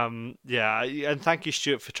 And thank you,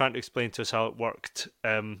 Stuart, for trying to explain to us how it worked.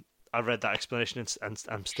 I read that explanation and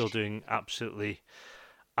I'm still doing absolutely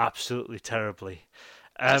terribly.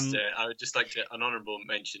 I would just like an honourable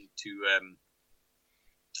mention to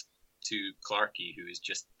Clarkey, who is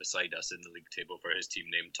just beside us in the league table for his team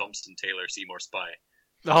name, Thompson Taylor Seymour Spy.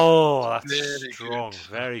 Oh, that's Very strong. good.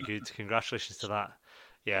 Very good. Congratulations to that.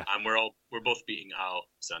 Yeah. And we're both beating Al,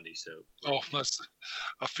 Sandy. So I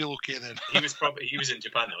feel okay then. he was in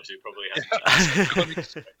Japan though, so he probably had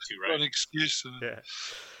Got an excuse.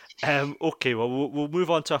 Yeah. Okay. Well, we'll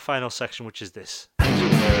move on to our final section, which is this.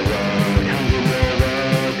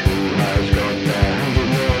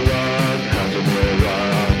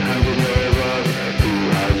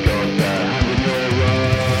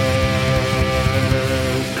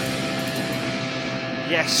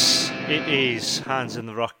 Yes, it is Hands in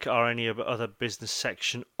the Ruck, or any other business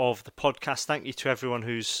section of the podcast. Thank you to everyone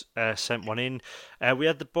who's sent one in. We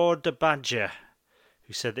had the Border Badger,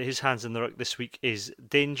 who said that his Hands in the Ruck this week is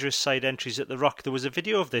dangerous side entries at the Ruck. There was a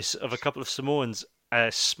video of this, of a couple of Samoans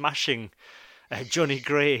smashing Johnny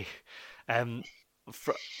Gray,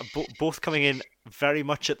 both coming in very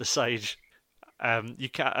much at the side. You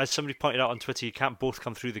can't, as somebody pointed out on Twitter, you can't both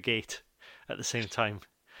come through the gate at the same time.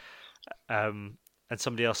 And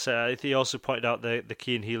somebody else, he also pointed out the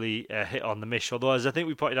Cian Healy hit on the Mish. Although, as I think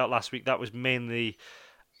we pointed out last week, that was mainly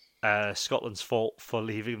Scotland's fault for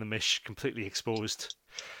leaving the Mish completely exposed.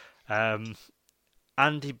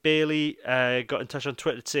 Andy Bailey got in touch on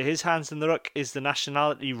Twitter to say his Hands in the Ruck is the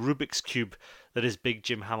nationality Rubik's Cube that is Big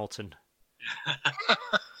Jim Hamilton.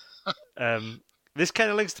 This kind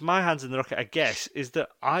of links to my Hands in the Ruck, I guess, is that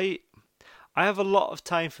I I have a lot of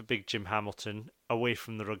time for Big Jim Hamilton away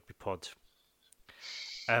from the rugby pod.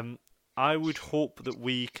 I would hope that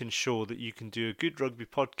we can show that you can do a good rugby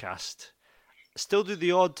podcast, still do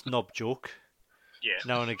the odd knob joke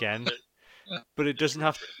now and again, but it doesn't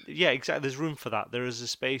have to, yeah, exactly, there's room for that. There is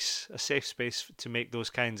a safe space to make those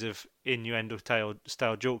kinds of innuendo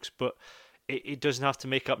style jokes, but it doesn't have to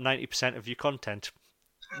make up 90% of your content.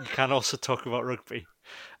 You can also talk about rugby.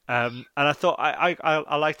 And I thought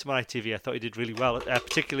I liked him on ITV. I thought he did really well. I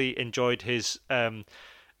particularly enjoyed his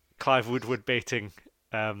Clive Woodward baiting.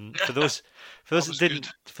 For those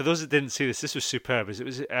that didn't see this was superb. It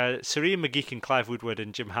was Serene McGeechan, Clive Woodward,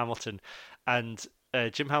 and Jim Hamilton, and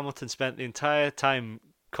Jim Hamilton spent the entire time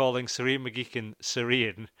calling Serene McGeechan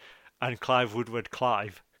Serene and Clive Woodward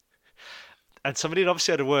Clive. And somebody had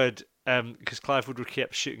obviously had a word, because Clive Woodward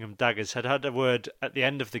kept shooting him daggers, had a word at the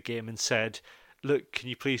end of the game and said, "Look, can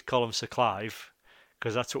you please call him Sir Clive?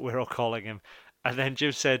 Because that's what we're all calling him." And then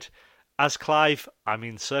Jim said, "As Clive, I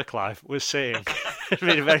mean Sir Clive, was saying," it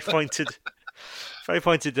made a very pointed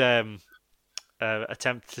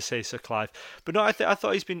attempt to say Sir Clive. But no, I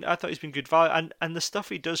thought he's been good value, and the stuff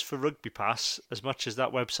he does for Rugby Pass, as much as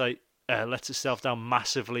that website lets itself down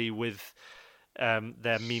massively with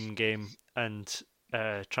their meme game and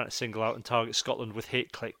trying to single out and target Scotland with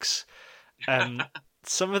hate clicks.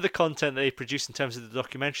 Some of the content that they produce in terms of the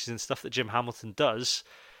documentaries and stuff that Jim Hamilton does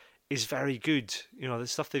is very good. You know, the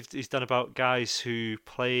stuff he's done about guys who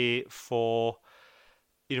play for,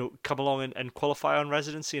 you know, come along and qualify on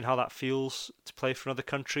residency and how that feels to play for another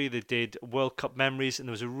country. They did World Cup memories, and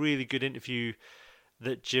there was a really good interview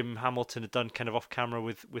that Jim Hamilton had done kind of off camera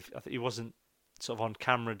with I think he wasn't sort of on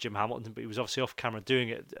camera, Jim Hamilton, but he was obviously off camera doing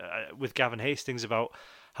it with Gavin Hastings about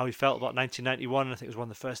how he felt about 1991. I think it was one of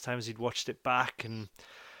the first times he'd watched it back, and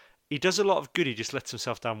he does a lot of good. He just lets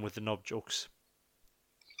himself down with the knob jokes,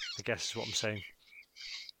 I guess is what I'm saying.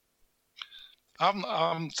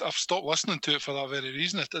 I've stopped listening to it for that very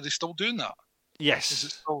reason. Are they still doing that? Yes. Is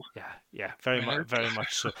it still... Yeah, very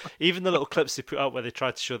much so. Even the little clips they put out where they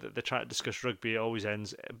try to show that they're trying to discuss rugby, it always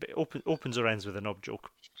opens or ends with a knob joke.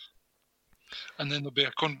 And then there'll be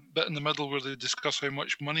a bit in the middle where they discuss how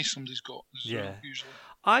much money somebody's got. Yeah. Usually.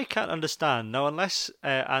 I can't understand. Now, unless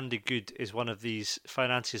Andy Good is one of these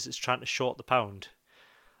financiers that's trying to short the pound,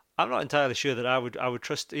 I'm not entirely sure that I would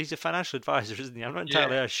trust. He's a financial advisor, isn't he? I'm not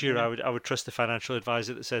entirely sure I would trust the financial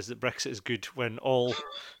advisor that says that Brexit is good when all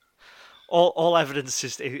evidence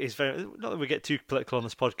is very. Not that we get too political on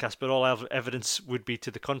this podcast, but all evidence would be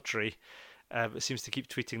to the contrary. It seems to keep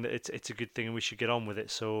tweeting that it's a good thing and we should get on with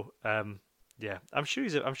it. So yeah, I'm sure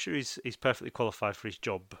he's perfectly qualified for his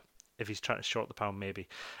job if he's trying to short the pound, maybe.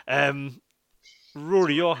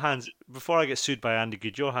 Rory, your hands before I get sued by Andy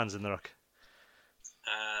Good. Your hands in the ruck.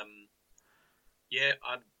 Yeah,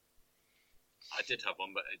 I did have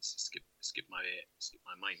one, but it's skipped my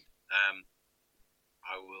mind.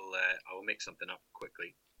 I will make something up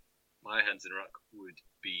quickly. My hands in the ruck would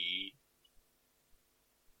be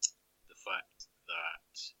the fact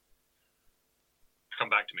that come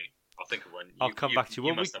back to me. I'll think of one. I'll come back to you.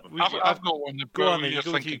 I've got one. Go on then.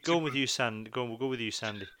 Go with you, Sandy. We'll go with you,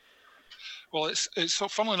 Sandy. Well, it's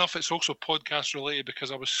funnily enough, it's also podcast related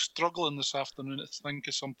because I was struggling this afternoon to think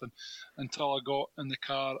of something until I got in the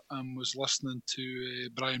car and was listening to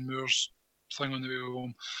Brian Moore's thing on the way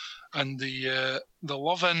home, and the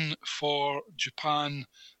love-in for Japan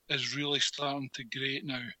is really starting to grate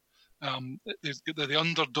now. The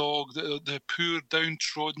underdog, the poor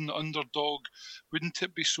downtrodden underdog. Wouldn't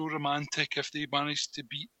it be so romantic if they managed to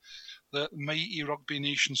beat the mighty rugby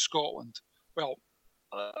nation Scotland? Well,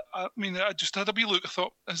 I mean, I just had a wee look. I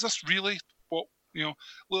thought, is this really what,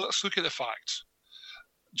 let's look at the facts.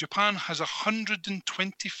 Japan has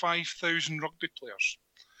 125,000 rugby players.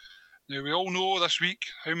 Now, we all know this week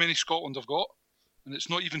how many Scotland have got, and it's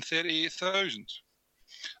not even 38,000.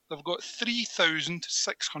 They've got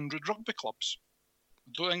 3,600 rugby clubs.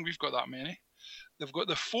 I don't think we've got that many. They've got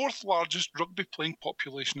the fourth largest rugby playing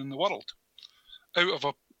population in the world, out of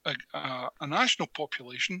a national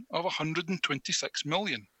population of 126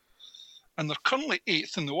 million. And they're currently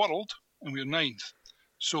 8th in the world, and we're 9th.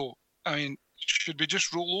 So, I mean, should we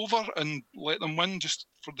just roll over and let them win just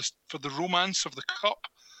for the romance of the cup?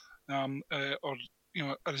 Or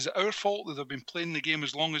is it our fault that they've been playing the game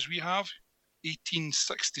as long as we have,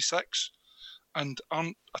 1866, and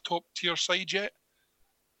aren't a top tier side yet?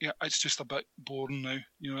 Yeah, it's just a bit boring now.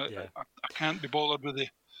 I can't be bothered with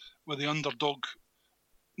the underdog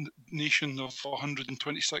nation of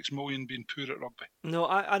 126 million being poor at rugby. No,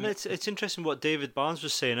 and it's interesting what David Barnes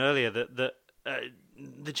was saying earlier that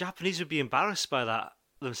the Japanese would be embarrassed by that.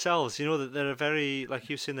 themselves. You know that they're a very, like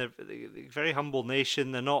you've seen, they're a very humble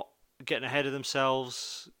nation. They're not getting ahead of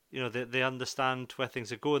themselves. You know, they understand where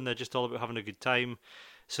things are going. They're just all about having a good time.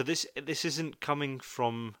 So this isn't coming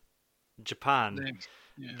from Japan.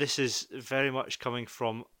 Yeah. This is very much coming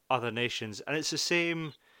from other nations, and it's the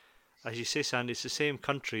same, as you say, Sandy. It's the same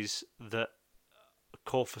countries that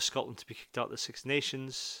call for Scotland to be kicked out of the Six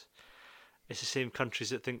Nations. It's the same countries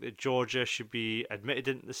that think that Georgia should be admitted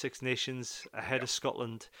into the Six Nations ahead of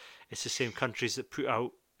Scotland. It's the same countries that put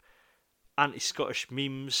out anti-Scottish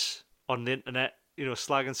memes on the internet, you know,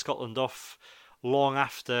 slagging Scotland off long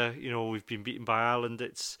after, you know, we've been beaten by Ireland.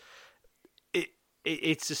 It's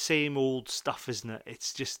the same old stuff, isn't it?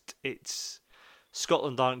 It's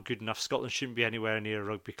Scotland aren't good enough. Scotland shouldn't be anywhere near a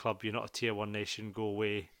rugby club. You're not a tier 1 nation. Go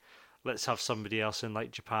away. Let's have somebody else in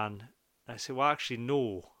like Japan. And I say, well, actually,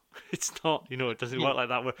 no. It's not, you know, it doesn't work like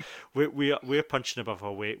that. We're punching above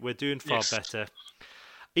our weight. We're doing far better.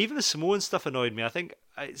 Even the Samoan stuff annoyed me. I think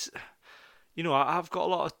it's, you know, I've got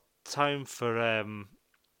a lot of time for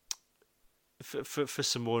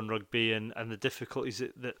Samoan rugby and the difficulties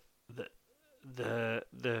that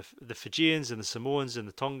the Fijians and the Samoans and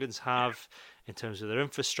the Tongans have in terms of their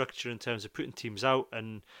infrastructure, in terms of putting teams out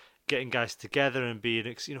and getting guys together and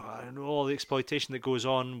being, you know, I know all the exploitation that goes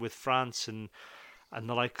on with France and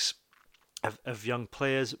the likes of young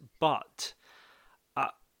players, but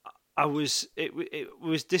it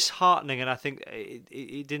was disheartening, and I think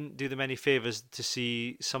it didn't do them any favours to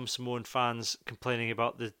see some Samoan fans complaining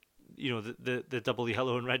about the double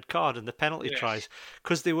yellow and red card and the penalty tries,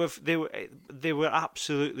 because they were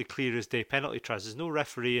absolutely clear as day penalty tries. There's no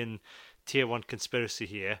refereeing tier 1 conspiracy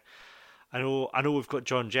here. I know we've got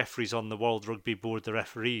John Jeffries on the World Rugby Board, the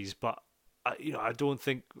referees, but I don't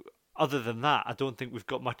think. Other than that, I don't think we've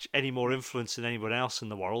got any more influence than anyone else in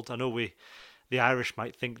the world. I know the Irish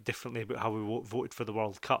might think differently about how we voted for the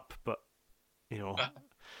World Cup, but you know,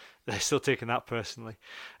 they're still taking that personally.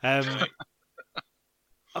 But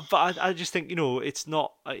I just think, you know, it's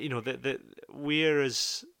not, you know, that we're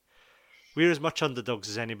as much underdogs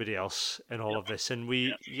as anybody else in all of this, and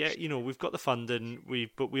you know, we've got the funding,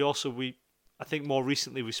 but we also I think more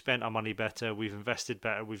recently we've spent our money better, we've invested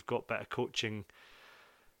better, we've got better coaching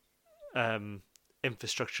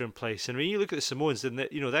infrastructure in place. And when you look at the Samoans, then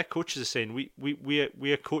you know, their coaches are saying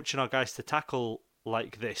we are coaching our guys to tackle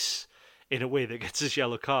like this in a way that gets us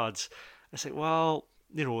yellow cards. I say, well,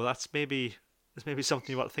 you know, that's maybe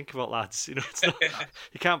something you want to think about, lads. You know, it's not,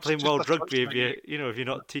 you can't play world rugby if you're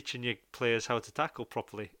not teaching your players how to tackle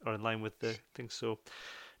properly or in line with the things. So,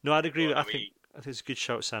 no, I'd agree. I think it's a good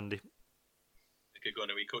shout, Sandy. I could go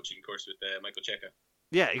on a wee coaching course with Michael Cheika.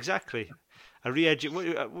 Yeah, exactly. What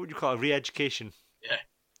would you call it? A re-education. Yeah,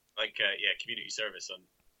 like community service on.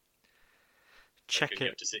 Check You it.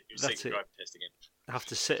 have to sit That's it. drive test again. I have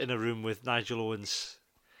to sit in a room with Nigel Owens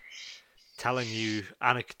telling you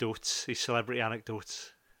anecdotes, his celebrity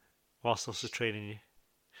anecdotes, whilst also training you.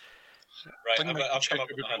 Right, I've come up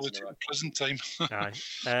with my hands in the ruck. Prison time.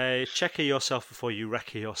 Aye. Check it yourself before you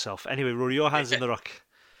wreck it yourself. Anyway, Rory, your hands in the ruck.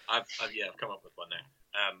 I've come up with one now.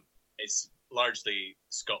 It's largely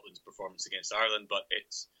Scotland's performance against Ireland, but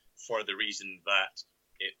it's for the reason that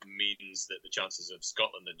it means that the chances of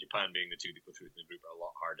Scotland and Japan being the two that go through the group are a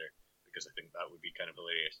lot harder, because I think that would be kind of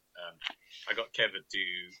hilarious. I got Kevin to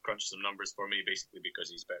crunch some numbers for me, basically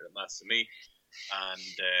because he's better at maths than me, and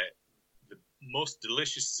the most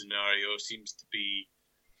delicious scenario seems to be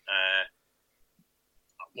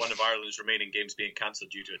one of Ireland's remaining games being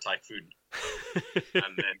cancelled due to a typhoon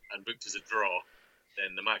and booked as a draw.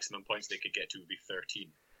 Then the maximum points they could get to would be 13.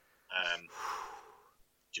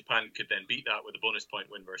 Japan could then beat that with a bonus point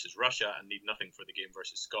win versus Russia and need nothing for the game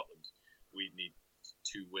versus Scotland. We'd need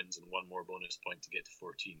 2 wins and 1 more bonus point to get to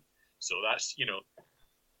 14. So that's, you know,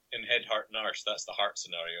 in head, heart and arse, that's the heart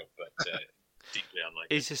scenario, but deeply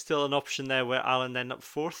unlikely. Is there still an option there where Ireland end up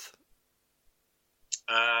 4th?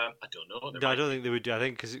 I don't know. No, I don't think they would do. I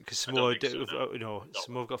think because Samoa,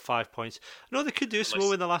 Samoa got 5 points. No, they could do.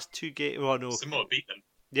 Samoa in the last 2 games. Well, no, Samoa beat them.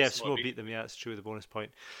 Yeah, Samoa beat them. Yeah, that's true. The bonus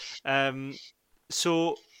point.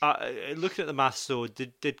 So looking at the maths, though,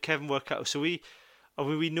 did Kevin work out? So we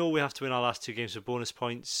know we have to win our last 2 games with bonus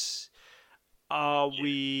points.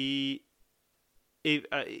 We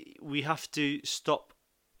have to stop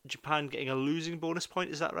Japan getting a losing bonus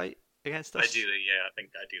point. Is that right against us? Ideally, yeah. I think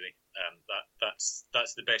ideally.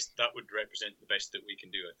 That's the best. That would represent the best that we can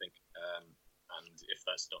do, I think. And if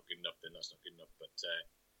that's not good enough, then that's not good enough. But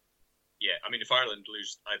yeah, I mean, if Ireland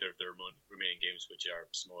lose either of their remaining games, which are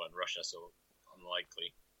Samoa and Russia, so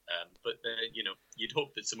unlikely. But you know, you'd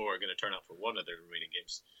hope that Samoa are going to turn up for one of their remaining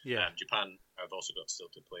games. Yeah. Japan have also got still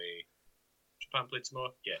to play Japan played Samoa?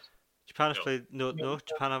 Yes. Japan has played no,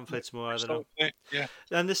 Japan haven't played Samoa either. No. Yeah.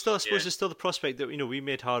 And there's still, I suppose, there's still the prospect that we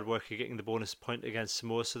made hard work of getting the bonus point against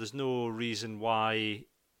Samoa, so there's no reason why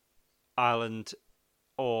Ireland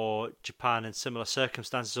or Japan in similar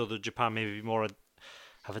circumstances, although Japan maybe more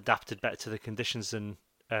have adapted better to the conditions than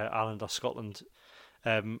Ireland or Scotland.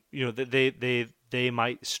 They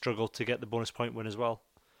might struggle to get the bonus point win as well.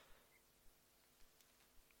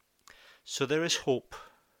 So there is hope.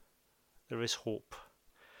 There is hope.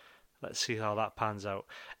 Let's see how that pans out.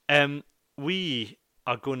 We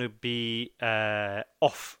are going to be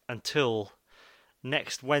off until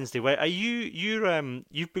next Wednesday. Where are you?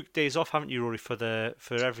 You've booked days off, haven't you, Rory, for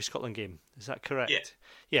every Scotland game? Is that correct?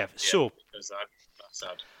 Yeah. So because that's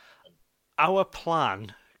sad. Our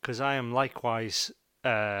plan, because I am likewise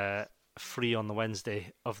free on the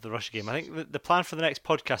Wednesday of the Russia game. I think the plan for the next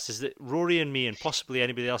podcast is that Rory and me, and possibly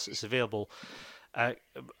anybody else that's available,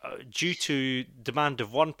 due to demand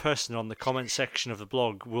of one person on the comment section of the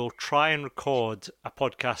blog, will try and record a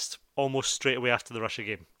podcast almost straight away after the Russia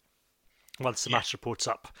game. Once the match report's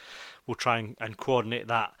up, we'll try and coordinate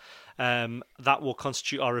that. That will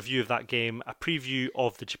constitute our review of that game, a preview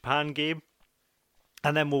of the Japan game,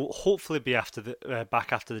 and then we'll hopefully be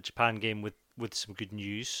back after the Japan game with some good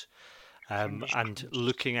news. And not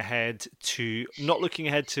looking ahead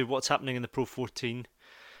to what's happening in the Pro 14,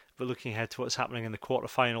 but looking ahead to what's happening in the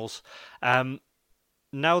quarterfinals.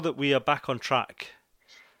 Now that we are back on track,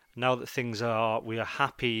 now that we are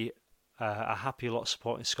happy, a happy lot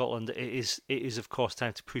supporting Scotland, it is of course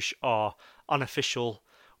time to push our unofficial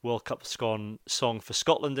World Cup song for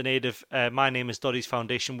Scotland in aid of My Name is Doddie's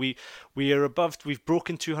Foundation. We are above. We've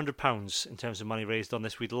broken £200 in terms of money raised on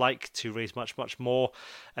this. We'd like to raise much more.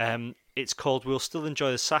 It's called We'll Still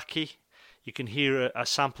Enjoy the Sake. You can hear a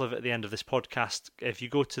sample of it at the end of this podcast. If you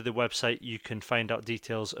go to the website, you can find out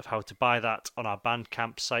details of how to buy that on our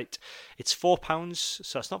Bandcamp site. It's £4,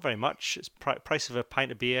 so it's not very much. It's price of a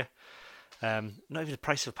pint of beer. Not even the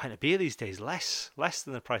price of a pint of beer these days. Less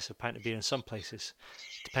than the price of a pint of beer in some places,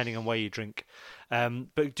 depending on where you drink.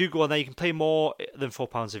 But do go on there. You can pay more than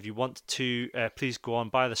 £4 if you want to. Please go on,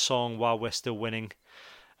 buy the song while we're still winning.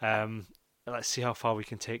 Let's see how far we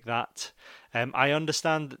can take that. I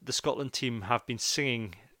understand that the Scotland team have been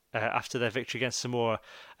singing after their victory against Samoa.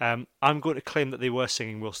 I'm going to claim that they were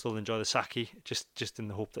singing We'll Still Enjoy the Sake, just in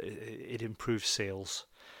the hope that it improves sales.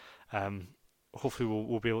 Hopefully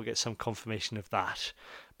we'll be able to get some confirmation of that.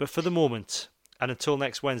 But for the moment, and until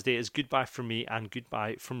next Wednesday, it's goodbye from me and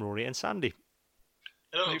goodbye from Rory and Sandy.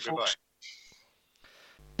 Hello, goodbye.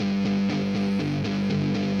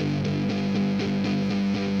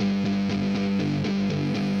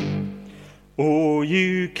 Oh,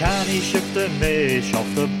 you can't shift the mesh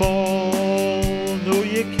off the ball. No,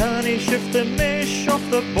 you can't shift the mesh off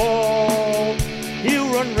the ball.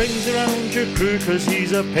 He'll run rings around your crew 'cause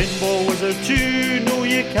he's a pinball wizard too. No,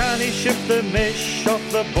 you can't shift the mesh off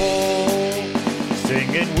the ball.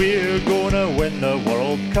 Singing we're gonna win the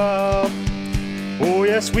World Cup. Oh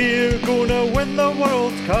yes, we're gonna win the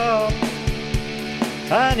World Cup.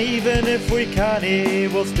 And even if we can't,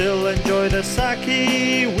 we'll still enjoy the sake.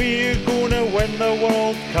 We're gonna win the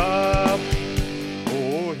World Cup.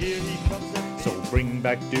 Oh, here he comes. So bring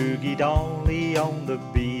back Dougie Donnelly on the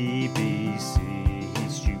BBC.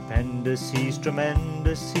 He's stupendous, he's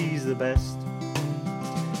tremendous, he's the best.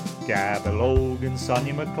 Gabby Logan,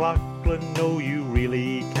 Sonia McLaughlin, no, you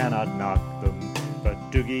really cannot knock them. But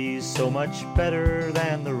Dougie's so much better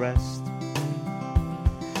than the rest.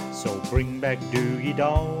 So bring back Dougie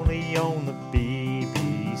Donnelly on the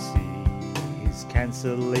BBC. His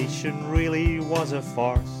cancellation really was a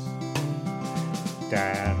farce.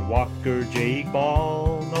 Dan Walker, Jake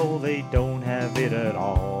Ball, no, they don't have it at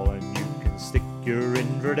all. And you can stick your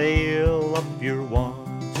Inverdale up your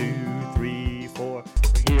 1, 2, 3, 4.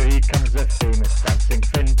 Here he comes, the famous dancing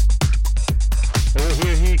Finn. Oh,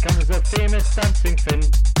 here he comes, the famous dancing Finn.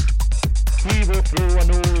 He will throw an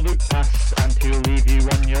old loop pass and he'll leave you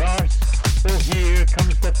on your arse. Oh, here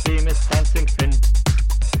comes the famous dancing Finn.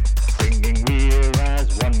 Singing we're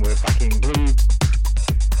as one, we're backing blue.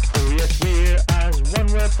 Oh yes, we're as one,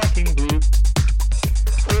 we're backing blue.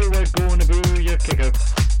 Oh, we're gonna boo your kicker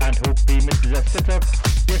and hope he misses a sitter.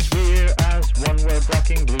 Yes, we're